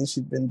family.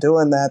 She'd been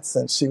doing that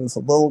since she was a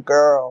little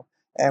girl.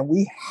 And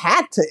we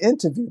had to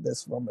interview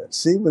this woman.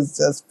 She was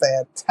just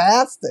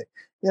fantastic.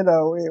 We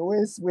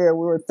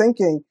were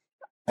thinking,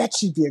 bet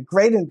she'd be a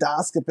great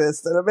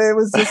endoscopist. And I mean, it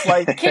was just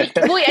like...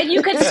 and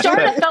you could start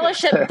a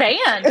fellowship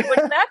band.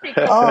 Wouldn't that be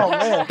cool? Oh,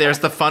 man. There's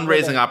the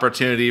fundraising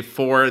opportunity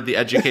for the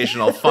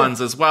educational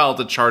funds as well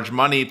to charge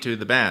money to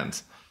the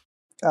bands.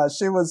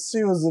 She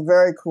was a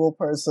very cool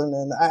person.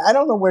 And I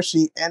don't know where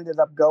she ended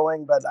up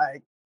going, but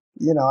I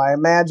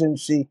imagine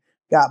she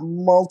got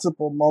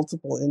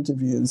multiple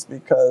interviews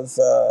because,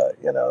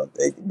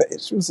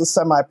 she was a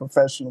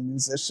semi-professional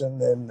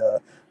musician and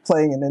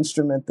playing an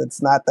instrument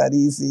that's not that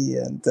easy.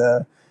 And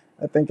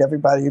I think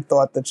everybody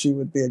thought that she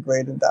would be a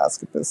great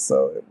endoscopist.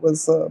 So it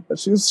was, but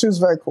she was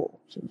very cool.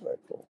 She was very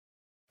cool.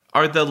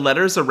 Are the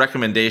letters of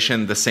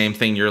recommendation the same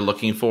thing you're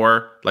looking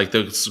for, like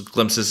those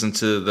glimpses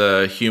into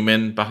the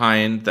human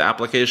behind the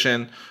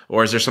application?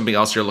 Or is there something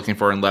else you're looking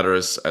for in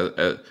letters?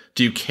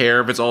 Do you care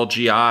if it's all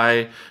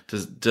GI?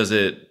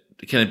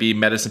 Can it be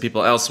medicine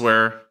people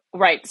elsewhere?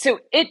 Right. So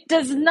it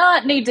does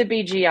not need to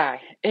be GI.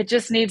 It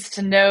just needs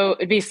to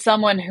be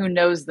someone who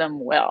knows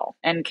them well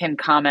and can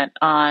comment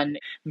on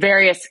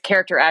various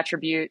character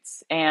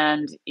attributes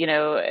and,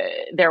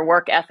 their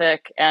work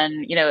ethic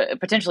and,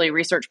 potentially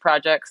research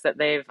projects that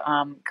they've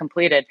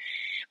completed.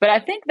 But I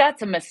think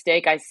that's a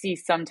mistake I see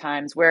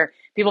sometimes where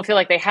people feel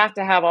like they have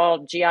to have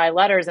all GI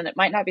letters and it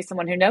might not be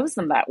someone who knows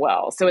them that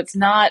well. So it's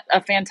not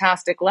a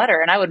fantastic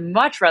letter. And I would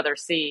much rather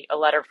see a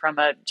letter from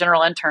a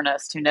general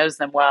internist who knows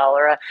them well,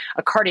 or a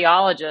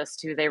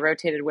cardiologist who they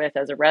rotated with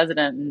as a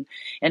resident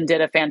and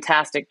did a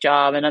fantastic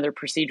job, and other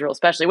procedural,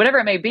 especially, whatever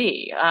it may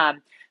be.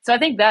 So I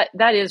think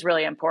that is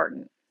really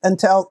important. And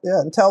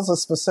tells a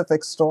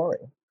specific story.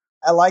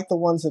 I like the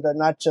ones that are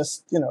not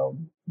just,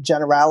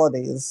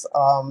 generalities.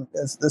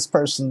 As this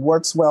person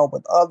works well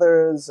with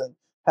others and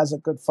has a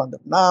good fund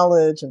of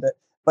knowledge,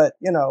 but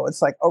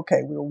it's like,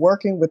 okay, we were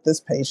working with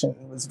this patient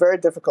and it was very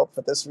difficult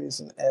for this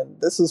reason,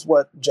 and this is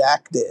what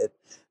Jack did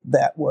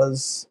that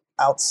was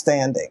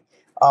outstanding.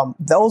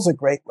 Those are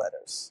great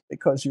letters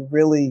because you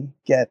really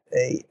get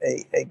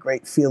a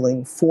great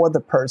feeling for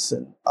the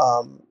person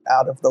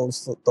out of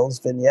those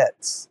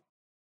vignettes.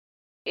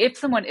 If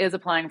someone is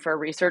applying for a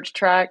research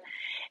track,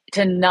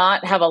 to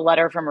not have a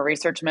letter from a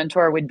research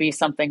mentor would be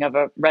something of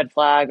a red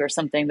flag, or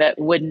something that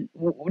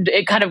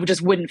it kind of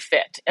just wouldn't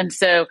fit. And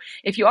so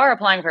if you are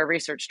applying for a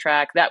research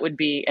track, that would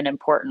be an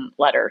important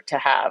letter to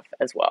have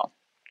as well.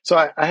 So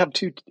I have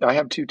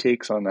two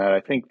takes on that.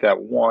 I think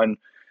that one,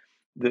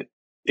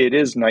 it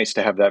is nice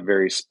to have that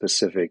very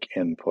specific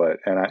input.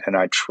 And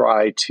I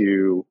try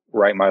to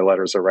write my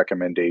letters of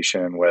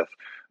recommendation with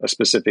a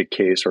specific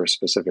case or a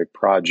specific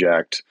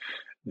project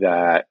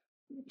that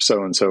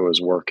so and so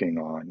is working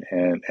on.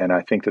 And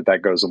I think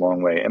that goes a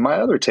long way. And my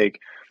other take,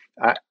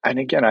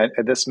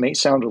 this may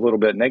sound a little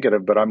bit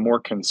negative, but I'm more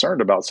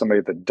concerned about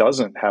somebody that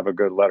doesn't have a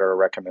good letter of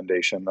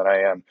recommendation than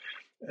I am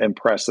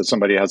impressed that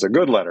somebody has a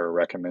good letter of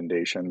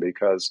recommendation,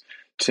 because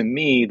to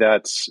me,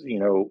 that's,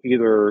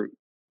 either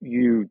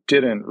you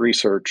didn't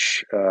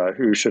research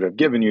who should have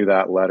given you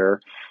that letter,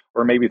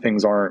 or maybe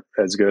things aren't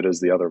as good as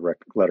the other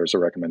letters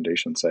of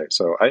recommendation say.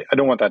 So I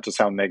don't want that to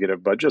sound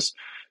negative, but just,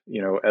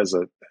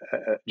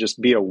 just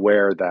be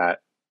aware that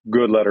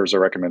good letters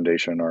of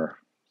recommendation are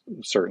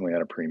certainly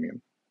at a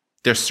premium.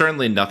 There's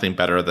certainly nothing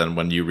better than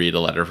when you read a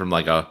letter from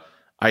like a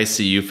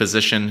ICU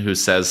physician who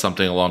says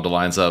something along the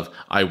lines of,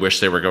 I wish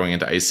they were going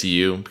into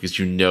ICU, because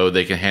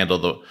they can handle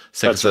the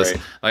sicknesses.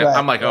 Right. Like, right,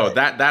 I'm like, right.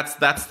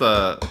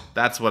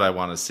 That's what I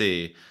want to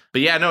see.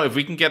 But yeah, no, if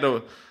we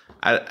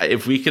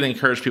can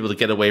encourage people to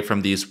get away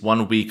from these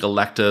 1 week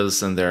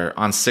electives and they're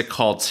on sick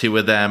call, 2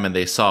 of them, and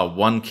they saw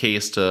one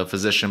case to a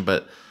physician,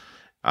 but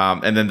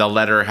and then the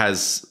letter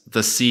has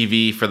the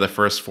CV for the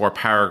first 4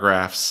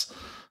 paragraphs.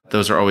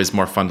 Those are always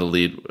more fun to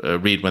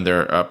read when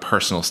they're a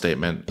personal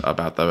statement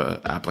about the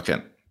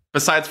applicant.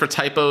 Besides for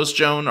typos,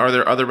 Joan, are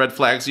there other red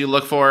flags you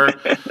look for?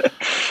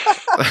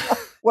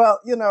 Well,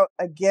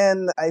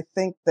 again, I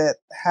think that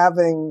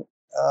having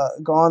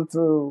gone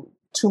through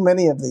too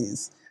many of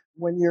these,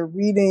 when you're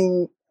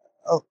reading,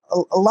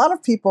 a lot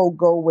of people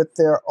go with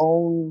their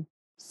own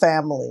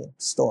family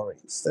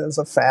stories. There's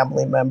a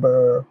family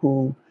member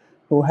who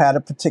had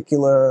a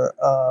particular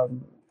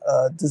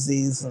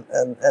disease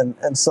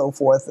and so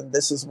forth, and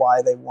this is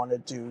why they want to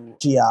do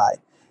GI.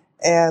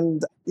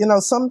 And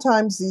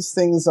sometimes these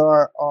things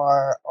are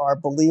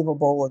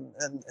believable,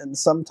 and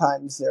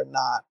sometimes they're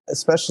not.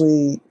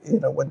 Especially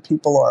when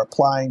people are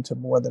applying to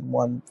more than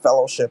one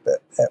fellowship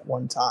at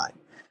one time.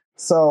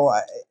 So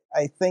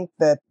I think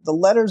that the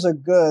letters are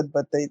good,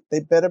 but they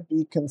better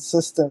be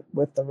consistent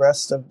with the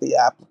rest of the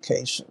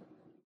application.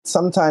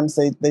 Sometimes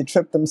they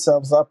trip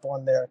themselves up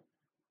on their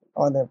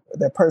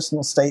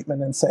personal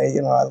statement and say,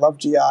 I love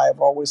GI.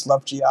 I've always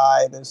loved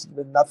GI. There's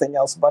been nothing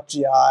else but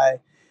GI,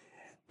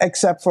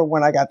 except for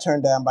when I got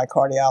turned down by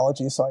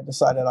cardiology. So I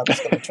decided I was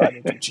going to try to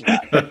do GI.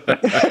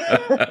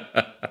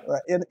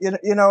 Right.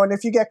 And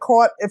if you get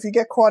caught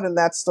in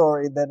that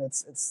story, then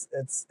it's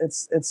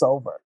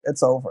over.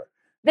 It's over.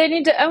 They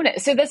need to own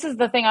it. So this is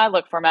the thing I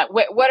look for, Matt.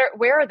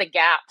 Where are the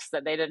gaps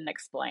that they didn't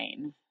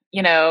explain?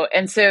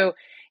 And so,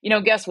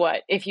 guess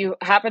what? If you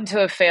happen to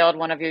have failed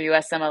one of your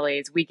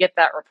USMLEs, we get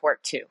that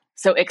report too.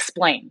 So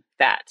explain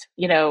that.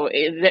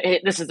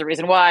 This is the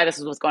reason why. This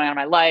is what's going on in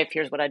my life.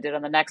 Here's what I did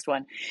on the next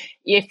one.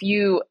 If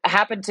you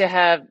happen to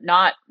have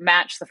not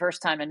matched the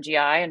first time in GI,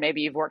 and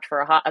maybe you've worked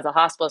as a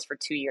hospitalist for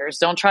 2 years,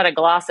 don't try to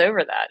gloss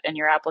over that in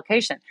your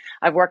application.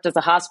 I've worked as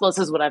a hospitalist.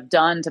 This is what I've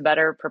done to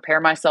better prepare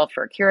myself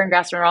for a cure in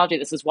gastroenterology.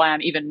 This is why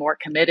I'm even more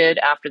committed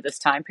after this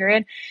time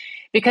period,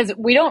 because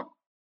we don't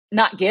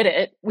not get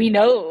it. We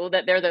know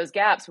that there are those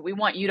gaps, but we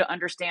want you to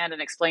understand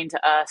and explain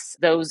to us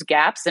those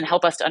gaps and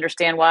help us to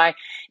understand why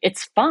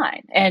it's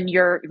fine and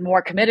you're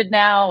more committed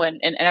now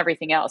and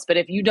everything else. But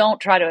if you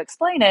don't try to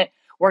explain it,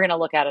 we're going to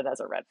look at it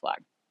as a red flag.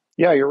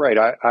 Yeah, you're right.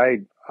 I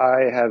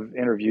have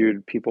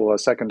interviewed people a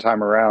second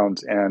time around,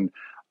 and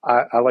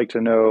I like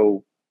to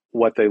know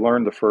what they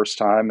learned the first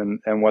time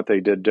and what they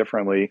did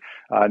differently,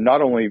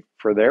 not only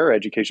for their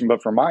education,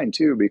 but for mine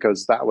too,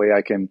 because that way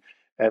I can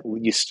at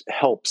least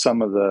help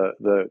some of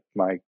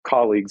my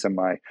colleagues and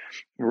my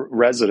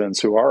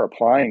residents who are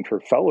applying for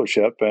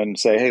fellowship and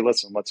say, hey,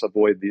 listen, let's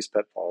avoid these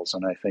pitfalls.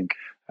 And I think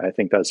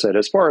that's it.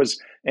 As far as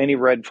any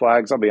red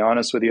flags, I'll be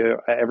honest with you,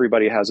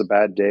 everybody has a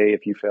bad day.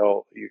 If you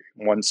fail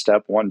one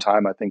step, one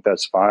time, I think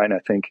that's fine. I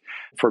think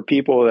for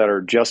people that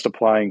are just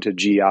applying to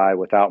GI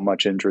without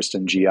much interest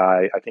in GI,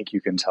 I think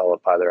you can tell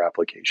it by their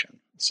application.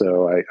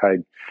 So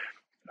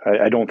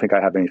I don't think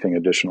I have anything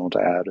additional to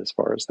add as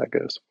far as that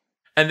goes.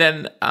 And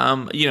then,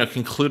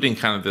 concluding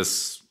kind of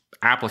this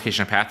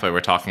application pathway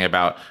we're talking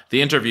about,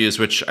 the interviews,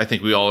 which I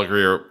think we all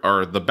agree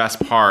are the best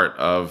part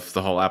of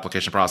the whole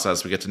application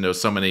process. We get to know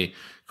so many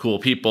cool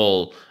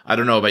people. I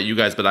don't know about you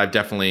guys, but I've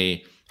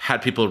definitely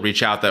had people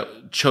reach out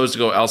that chose to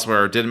go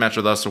elsewhere or didn't match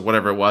with us or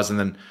whatever it was. And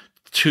then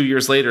 2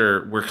 years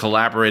later, we're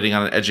collaborating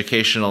on an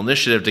educational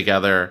initiative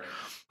together.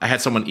 I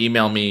had someone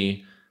email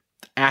me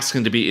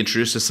asking to be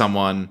introduced to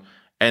someone,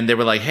 and they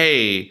were like,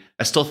 hey,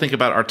 I still think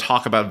about our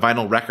talk about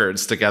vinyl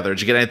records together.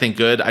 Did you get anything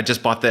good? I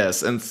just bought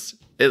this. And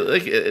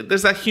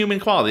there's that human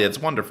quality. It's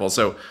wonderful.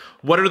 So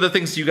what are the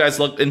things you guys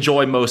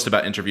enjoy most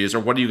about interviews? Or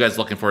what are you guys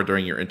looking for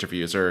during your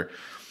interviews? Or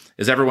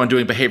is everyone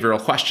doing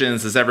behavioral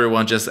questions? Is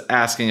everyone just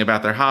asking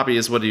about their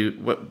hobbies? Where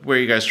are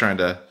you guys trying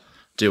to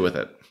do with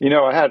it?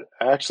 I had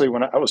actually,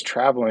 when I was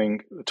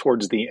traveling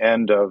towards the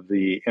end of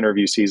the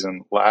interview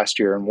season last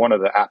year, and one of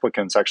the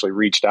applicants actually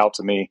reached out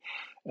to me,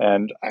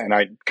 and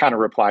I kind of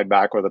replied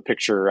back with a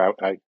picture.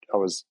 I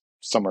was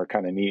some are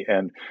kind of neat.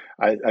 And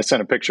I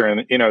sent a picture,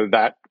 and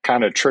that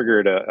kind of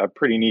triggered a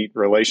pretty neat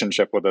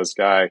relationship with this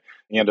guy.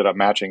 He ended up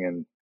matching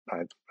in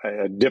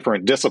a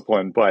different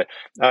discipline, but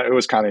it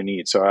was kind of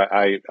neat. So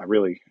I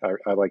really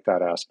like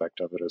that aspect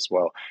of it as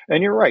well.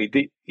 And you're right.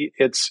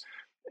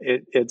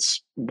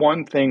 It's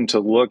one thing to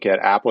look at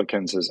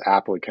applicants as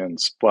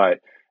applicants, but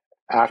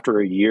after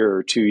a year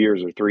or 2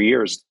 years or 3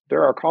 years,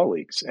 they're our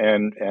colleagues.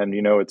 And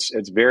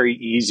it's very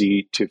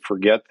easy to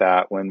forget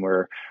that when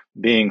we're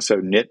being so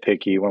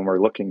nitpicky when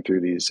we're looking through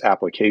these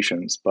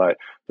applications, but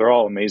they're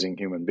all amazing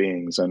human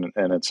beings, and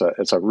it's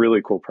a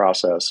really cool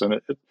process. And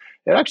it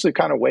actually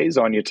kind of weighs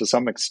on you to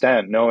some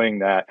extent, knowing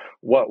that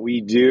what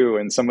we do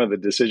and some of the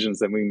decisions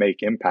that we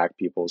make impact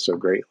people so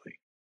greatly.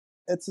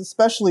 It's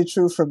especially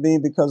true for me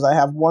because I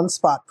have one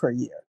spot per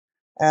year.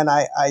 And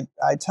I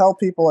tell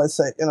people, I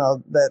say,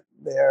 that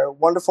they're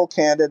wonderful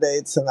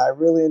candidates and I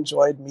really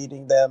enjoyed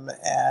meeting them.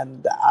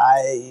 And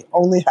I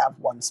only have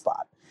one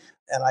spot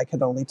and I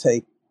can only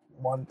take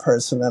one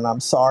person. And I'm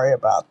sorry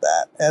about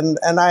that. And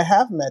I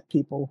have met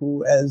people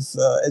who, as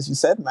you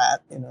said,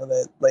 Matt,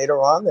 that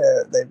later on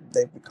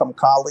they become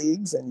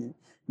colleagues and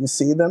you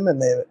see them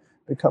and they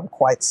become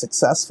quite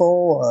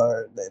successful,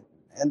 or they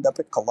end up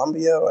at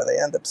Columbia or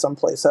they end up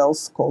someplace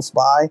else close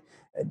by.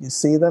 And you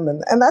see them,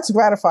 and that's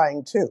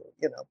gratifying too,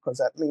 because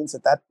that means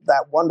that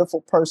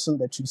wonderful person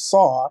that you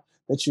saw,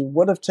 that you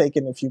would have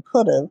taken if you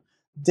could have,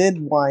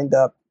 did wind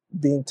up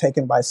being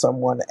taken by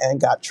someone and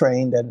got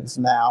trained and is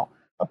now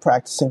a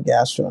practicing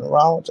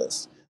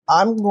gastroenterologist.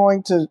 I'm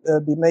going to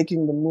be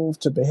making the move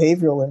to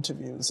behavioral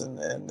interviews,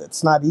 and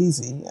it's not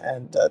easy,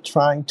 and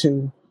trying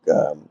to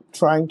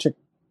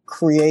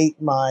create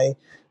my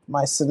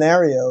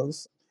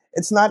scenarios.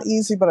 It's not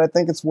easy, but I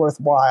think it's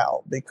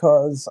worthwhile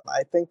because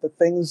I think the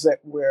things that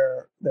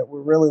we're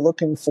really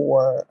looking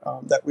for,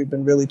 that we've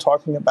been really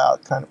talking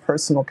about, kind of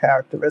personal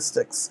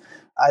characteristics,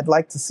 I'd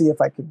like to see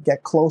if I could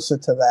get closer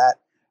to that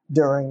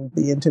during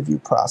the interview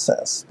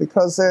process,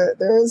 because it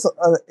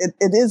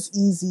is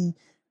easy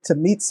to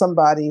meet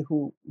somebody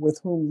with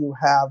whom you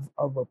have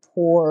a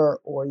rapport,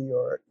 or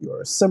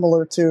you're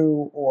similar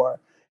to, or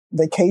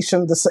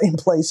vacation the same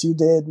place you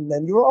did, and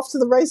then you're off to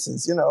the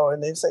races,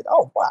 and they say,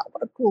 oh, wow,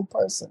 what a cool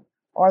person.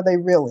 Are they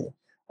really?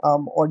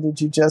 Or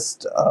did you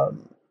just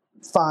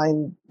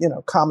find,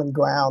 common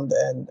ground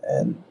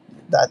and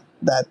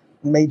that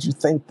made you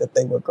think that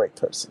they were a great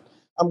person?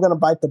 I'm going to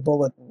bite the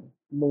bullet and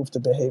move to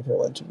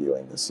behavioral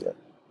interviewing this year.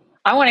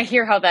 I want to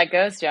hear how that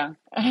goes, Joan.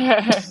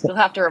 You'll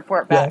have to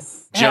report back.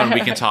 Yes. Joan, we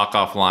can talk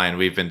offline.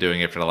 We've been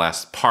doing it for the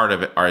last part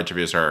of it. Our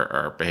interviews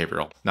are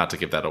behavioral. Not to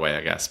give that away,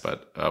 I guess,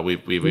 but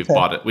we've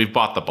bought it. We've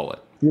bought the bullet.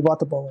 You bought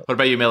the bullet. What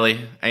about you, Millie?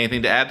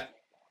 Anything to add?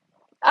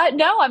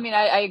 No, I mean,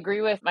 I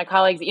agree with my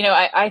colleagues.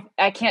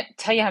 I can't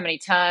tell you how many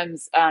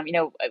times,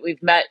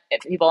 we've met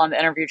people on the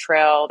interview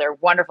trail. They're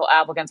wonderful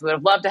applicants. We would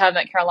have loved to have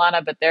them at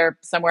Carolina, but they're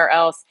somewhere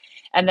else.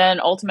 And then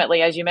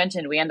ultimately, as you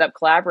mentioned, we end up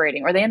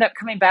collaborating, or they end up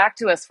coming back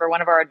to us for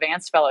one of our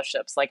advanced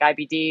fellowships like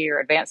IBD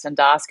or advanced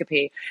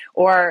endoscopy.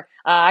 Or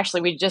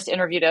actually, we just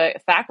interviewed a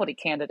faculty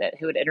candidate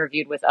who had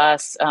interviewed with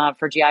us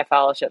for GI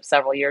fellowship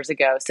several years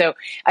ago. So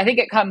I think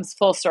it comes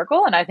full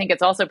circle. And I think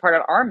it's also part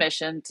of our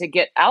mission to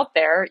get out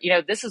there.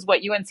 This is what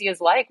UNC is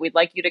like. We'd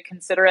like you to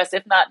consider us,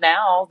 if not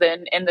now,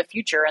 then in the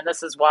future. And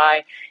this is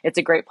why it's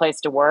a great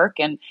place to work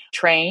and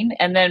train,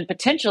 and then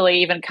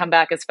potentially even come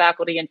back as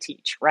faculty and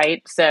teach,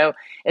 right? So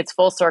it's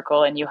full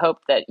circle, and you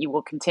hope that you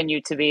will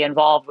continue to be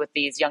involved with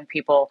these young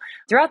people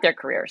throughout their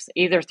careers,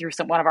 either through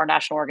one of our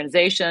national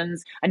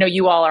organizations. I know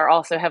you all are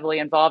also heavily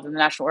involved in the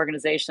national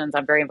organizations.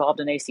 I'm very involved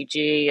in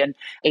ACG and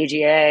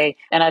AGA,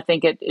 and I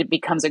think it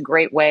becomes a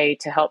great way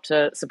to help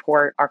to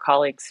support our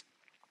colleagues.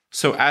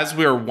 So as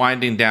we're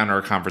winding down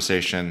our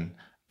conversation,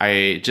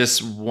 I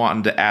just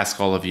wanted to ask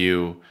all of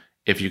you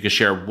if you could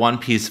share one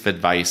piece of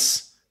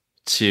advice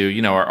to,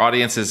 our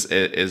audience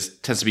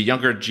tends to be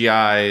younger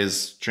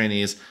GIs,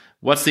 trainees.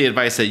 What's the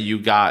advice that you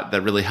got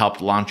that really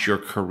helped launch your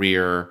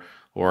career,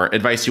 or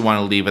advice you want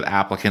to leave with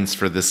applicants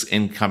for this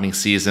incoming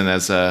season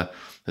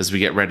as we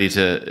get ready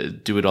to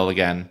do it all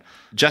again?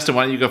 Justin,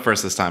 why don't you go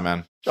first this time,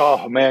 man?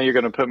 Oh man, you're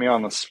going to put me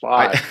on the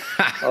spot.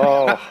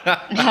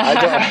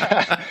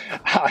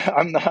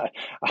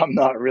 I'm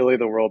not really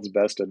the world's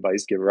best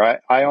advice giver.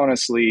 I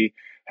honestly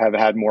have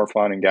had more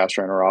fun in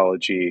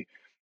gastroenterology.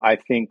 I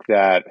think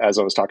that, as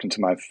I was talking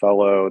to my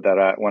fellow,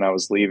 when I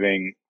was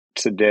leaving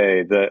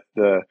today,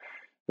 the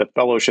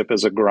fellowship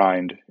is a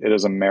grind. It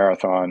is a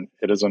marathon.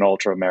 It is an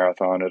ultra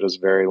marathon. It is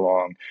very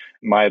long.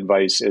 My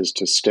advice is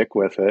to stick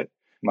with it.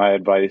 My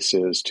advice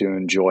is to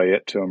enjoy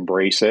it, to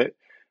embrace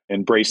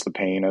the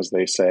pain, as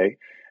they say.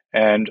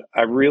 And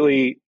I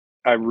really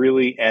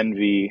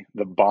envy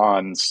the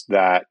bonds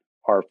that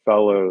our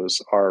fellows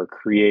are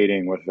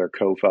creating with their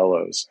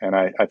co-fellows. And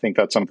I think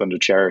that's something to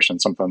cherish and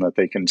something that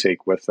they can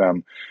take with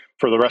them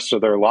for the rest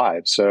of their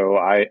lives. So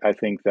I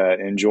think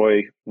that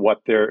enjoy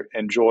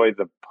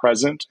the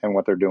present and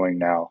what they're doing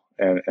now,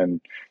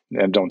 and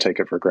don't take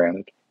it for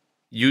granted.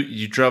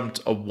 You dropped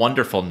a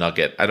wonderful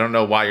nugget. I don't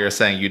know why you're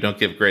saying you don't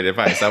give great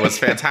advice. That was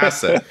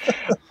fantastic.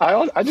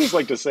 I just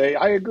like to say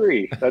I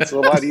agree. That's a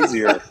lot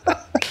easier.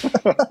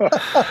 All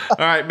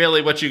right,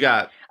 Millie, what you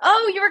got?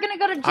 Oh, you were going to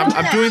go to Jonah.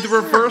 I'm doing the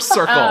reverse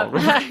circle.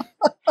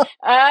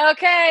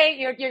 Okay,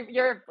 you're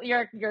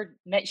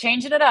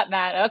changing it up,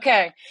 Matt.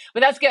 Okay,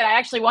 but that's good. I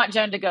actually want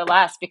Joan to go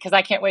last because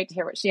I can't wait to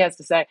hear what she has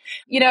to say.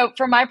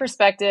 From my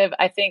perspective,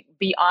 I think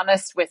be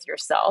honest with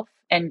yourself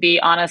and be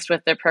honest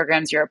with the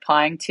programs you're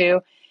applying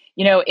to.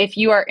 If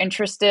you are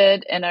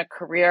interested in a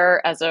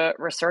career as a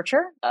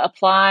researcher,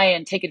 apply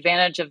and take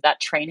advantage of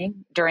that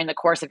training during the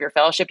course of your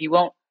fellowship. You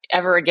won't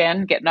ever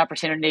again get an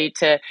opportunity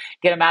to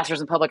get a master's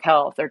in public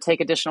health or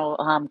take additional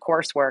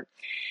coursework.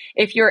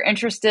 If you're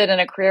interested in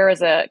a career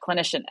as a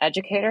clinician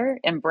educator,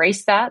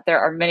 embrace that. There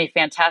are many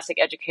fantastic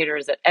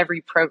educators at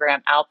every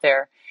program out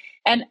there.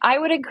 And I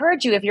would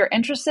encourage you, if you're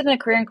interested in a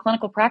career in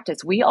clinical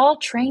practice, we all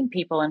train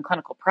people in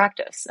clinical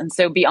practice. And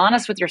so be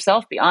honest with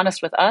yourself, be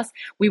honest with us.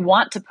 We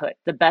want to put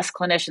the best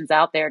clinicians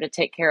out there to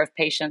take care of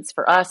patients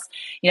for us,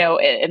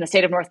 in the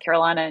state of North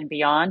Carolina and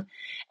beyond.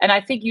 And I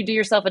think you do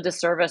yourself a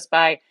disservice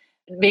by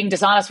being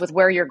dishonest with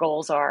where your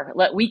goals are.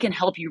 We can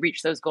help you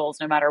reach those goals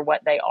no matter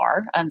what they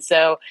are. And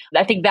so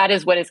I think that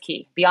is what is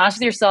key. Be honest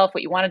with yourself,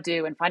 what you want to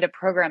do, and find a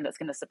program that's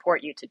going to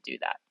support you to do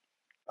that.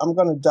 I'm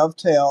going to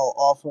dovetail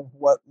off of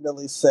what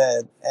Millie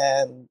said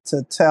and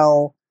to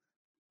tell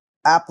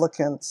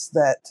applicants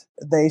that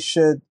they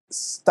should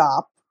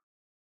stop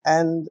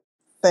and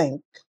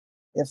think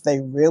if they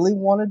really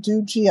want to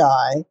do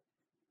GI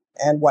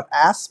and what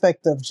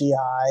aspect of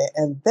GI,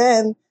 and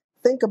then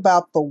think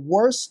about the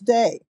worst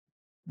day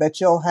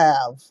that you'll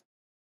have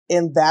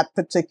in that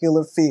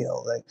particular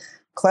field. Like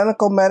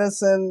clinical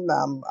medicine,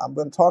 I'm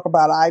going to talk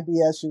about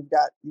IBS. You've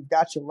got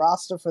your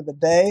roster for the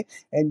day,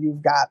 and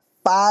you've got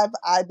 5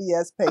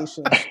 IBS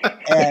patients.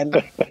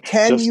 And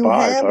can Just you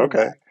 5, handle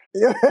okay.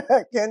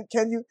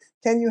 that?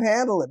 Can you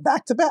handle it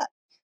back to back?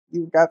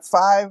 You've got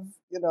 5,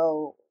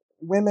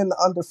 women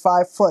under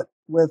 5 foot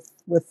with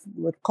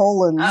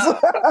colons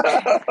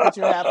that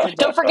you have to do.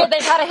 Don't forget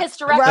they've had a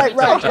hysterectomy.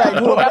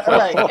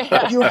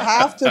 Right. You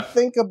have to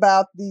think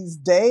about these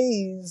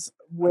days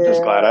where. I'm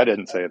just glad I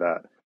didn't say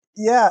that.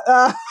 Yeah,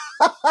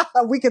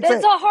 we could.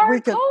 It's a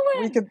hard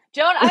colon.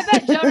 Joan, I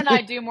bet Joan and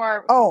I do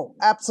more. Oh,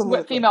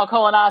 absolutely. Female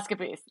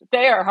colonoscopies,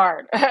 they are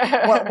hard.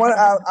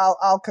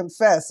 I'll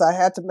confess, I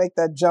had to make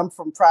that jump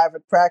from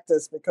private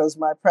practice because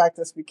my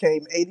practice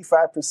became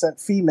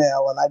 85%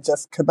 female, and I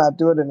just could not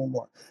do it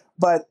anymore.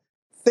 But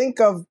think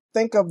of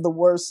the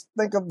worst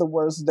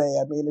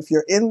day. I mean, if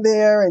you're in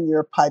there and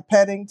you're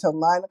pipetting till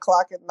 9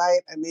 o'clock at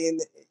night, I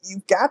mean,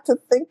 you've got to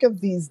think of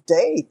these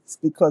days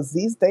because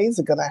these days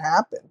are going to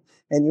happen.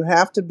 And you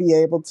have to be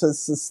able to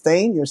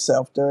sustain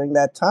yourself during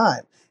that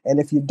time. And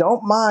if you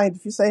don't mind,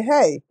 if you say,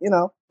 hey,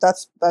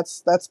 that's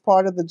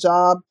part of the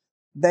job,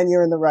 then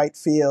you're in the right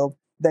field,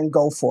 then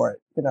go for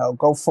it.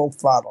 Go full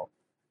throttle.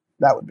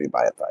 That would be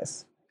my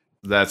advice.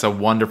 That's a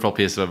wonderful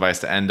piece of advice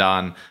to end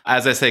on.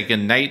 As I say good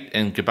night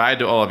and goodbye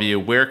to all of you,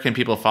 where can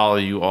people follow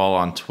you all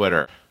on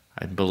Twitter?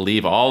 I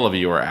believe all of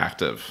you are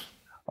active.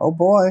 Oh,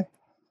 boy.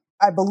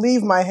 I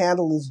believe my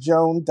handle is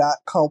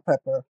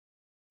joan.culpepper.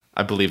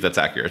 I believe that's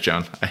accurate,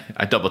 Joan.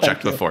 I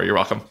double-checked before. You're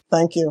welcome.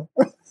 Thank you.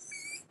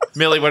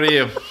 Millie, what are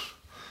you?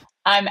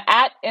 I'm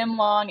at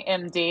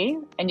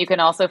MLongMD, and you can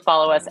also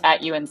follow us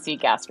at UNC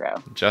Gastro.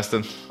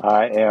 Justin?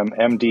 I am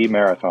MD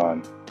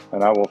Marathon,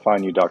 and I will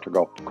find you, Dr.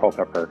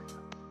 Culpepper.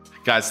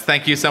 Guys,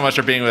 thank you so much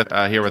for being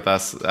here with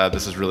us.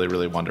 This is really,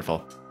 really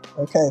wonderful.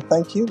 Okay,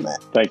 thank you,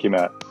 Matt. Thank you,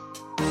 Matt.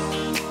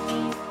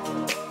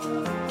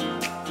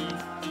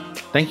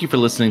 Thank you for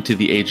listening to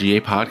the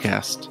AGA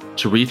podcast.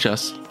 To reach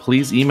us,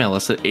 please email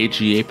us at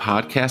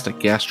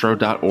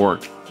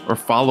agapodcast@gastro.org or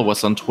follow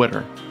us on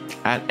Twitter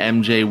at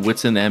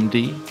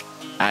MJWhitsonMD,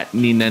 at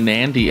Nina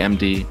Nandy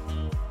MD,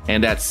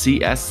 and at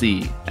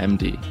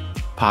CSCMD.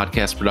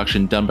 Podcast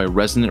production done by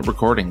Resonant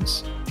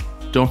Recordings.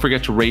 Don't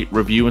forget to rate,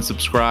 review, and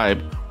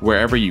subscribe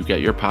wherever you get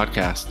your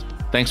podcast.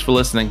 Thanks for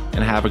listening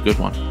and have a good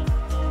one.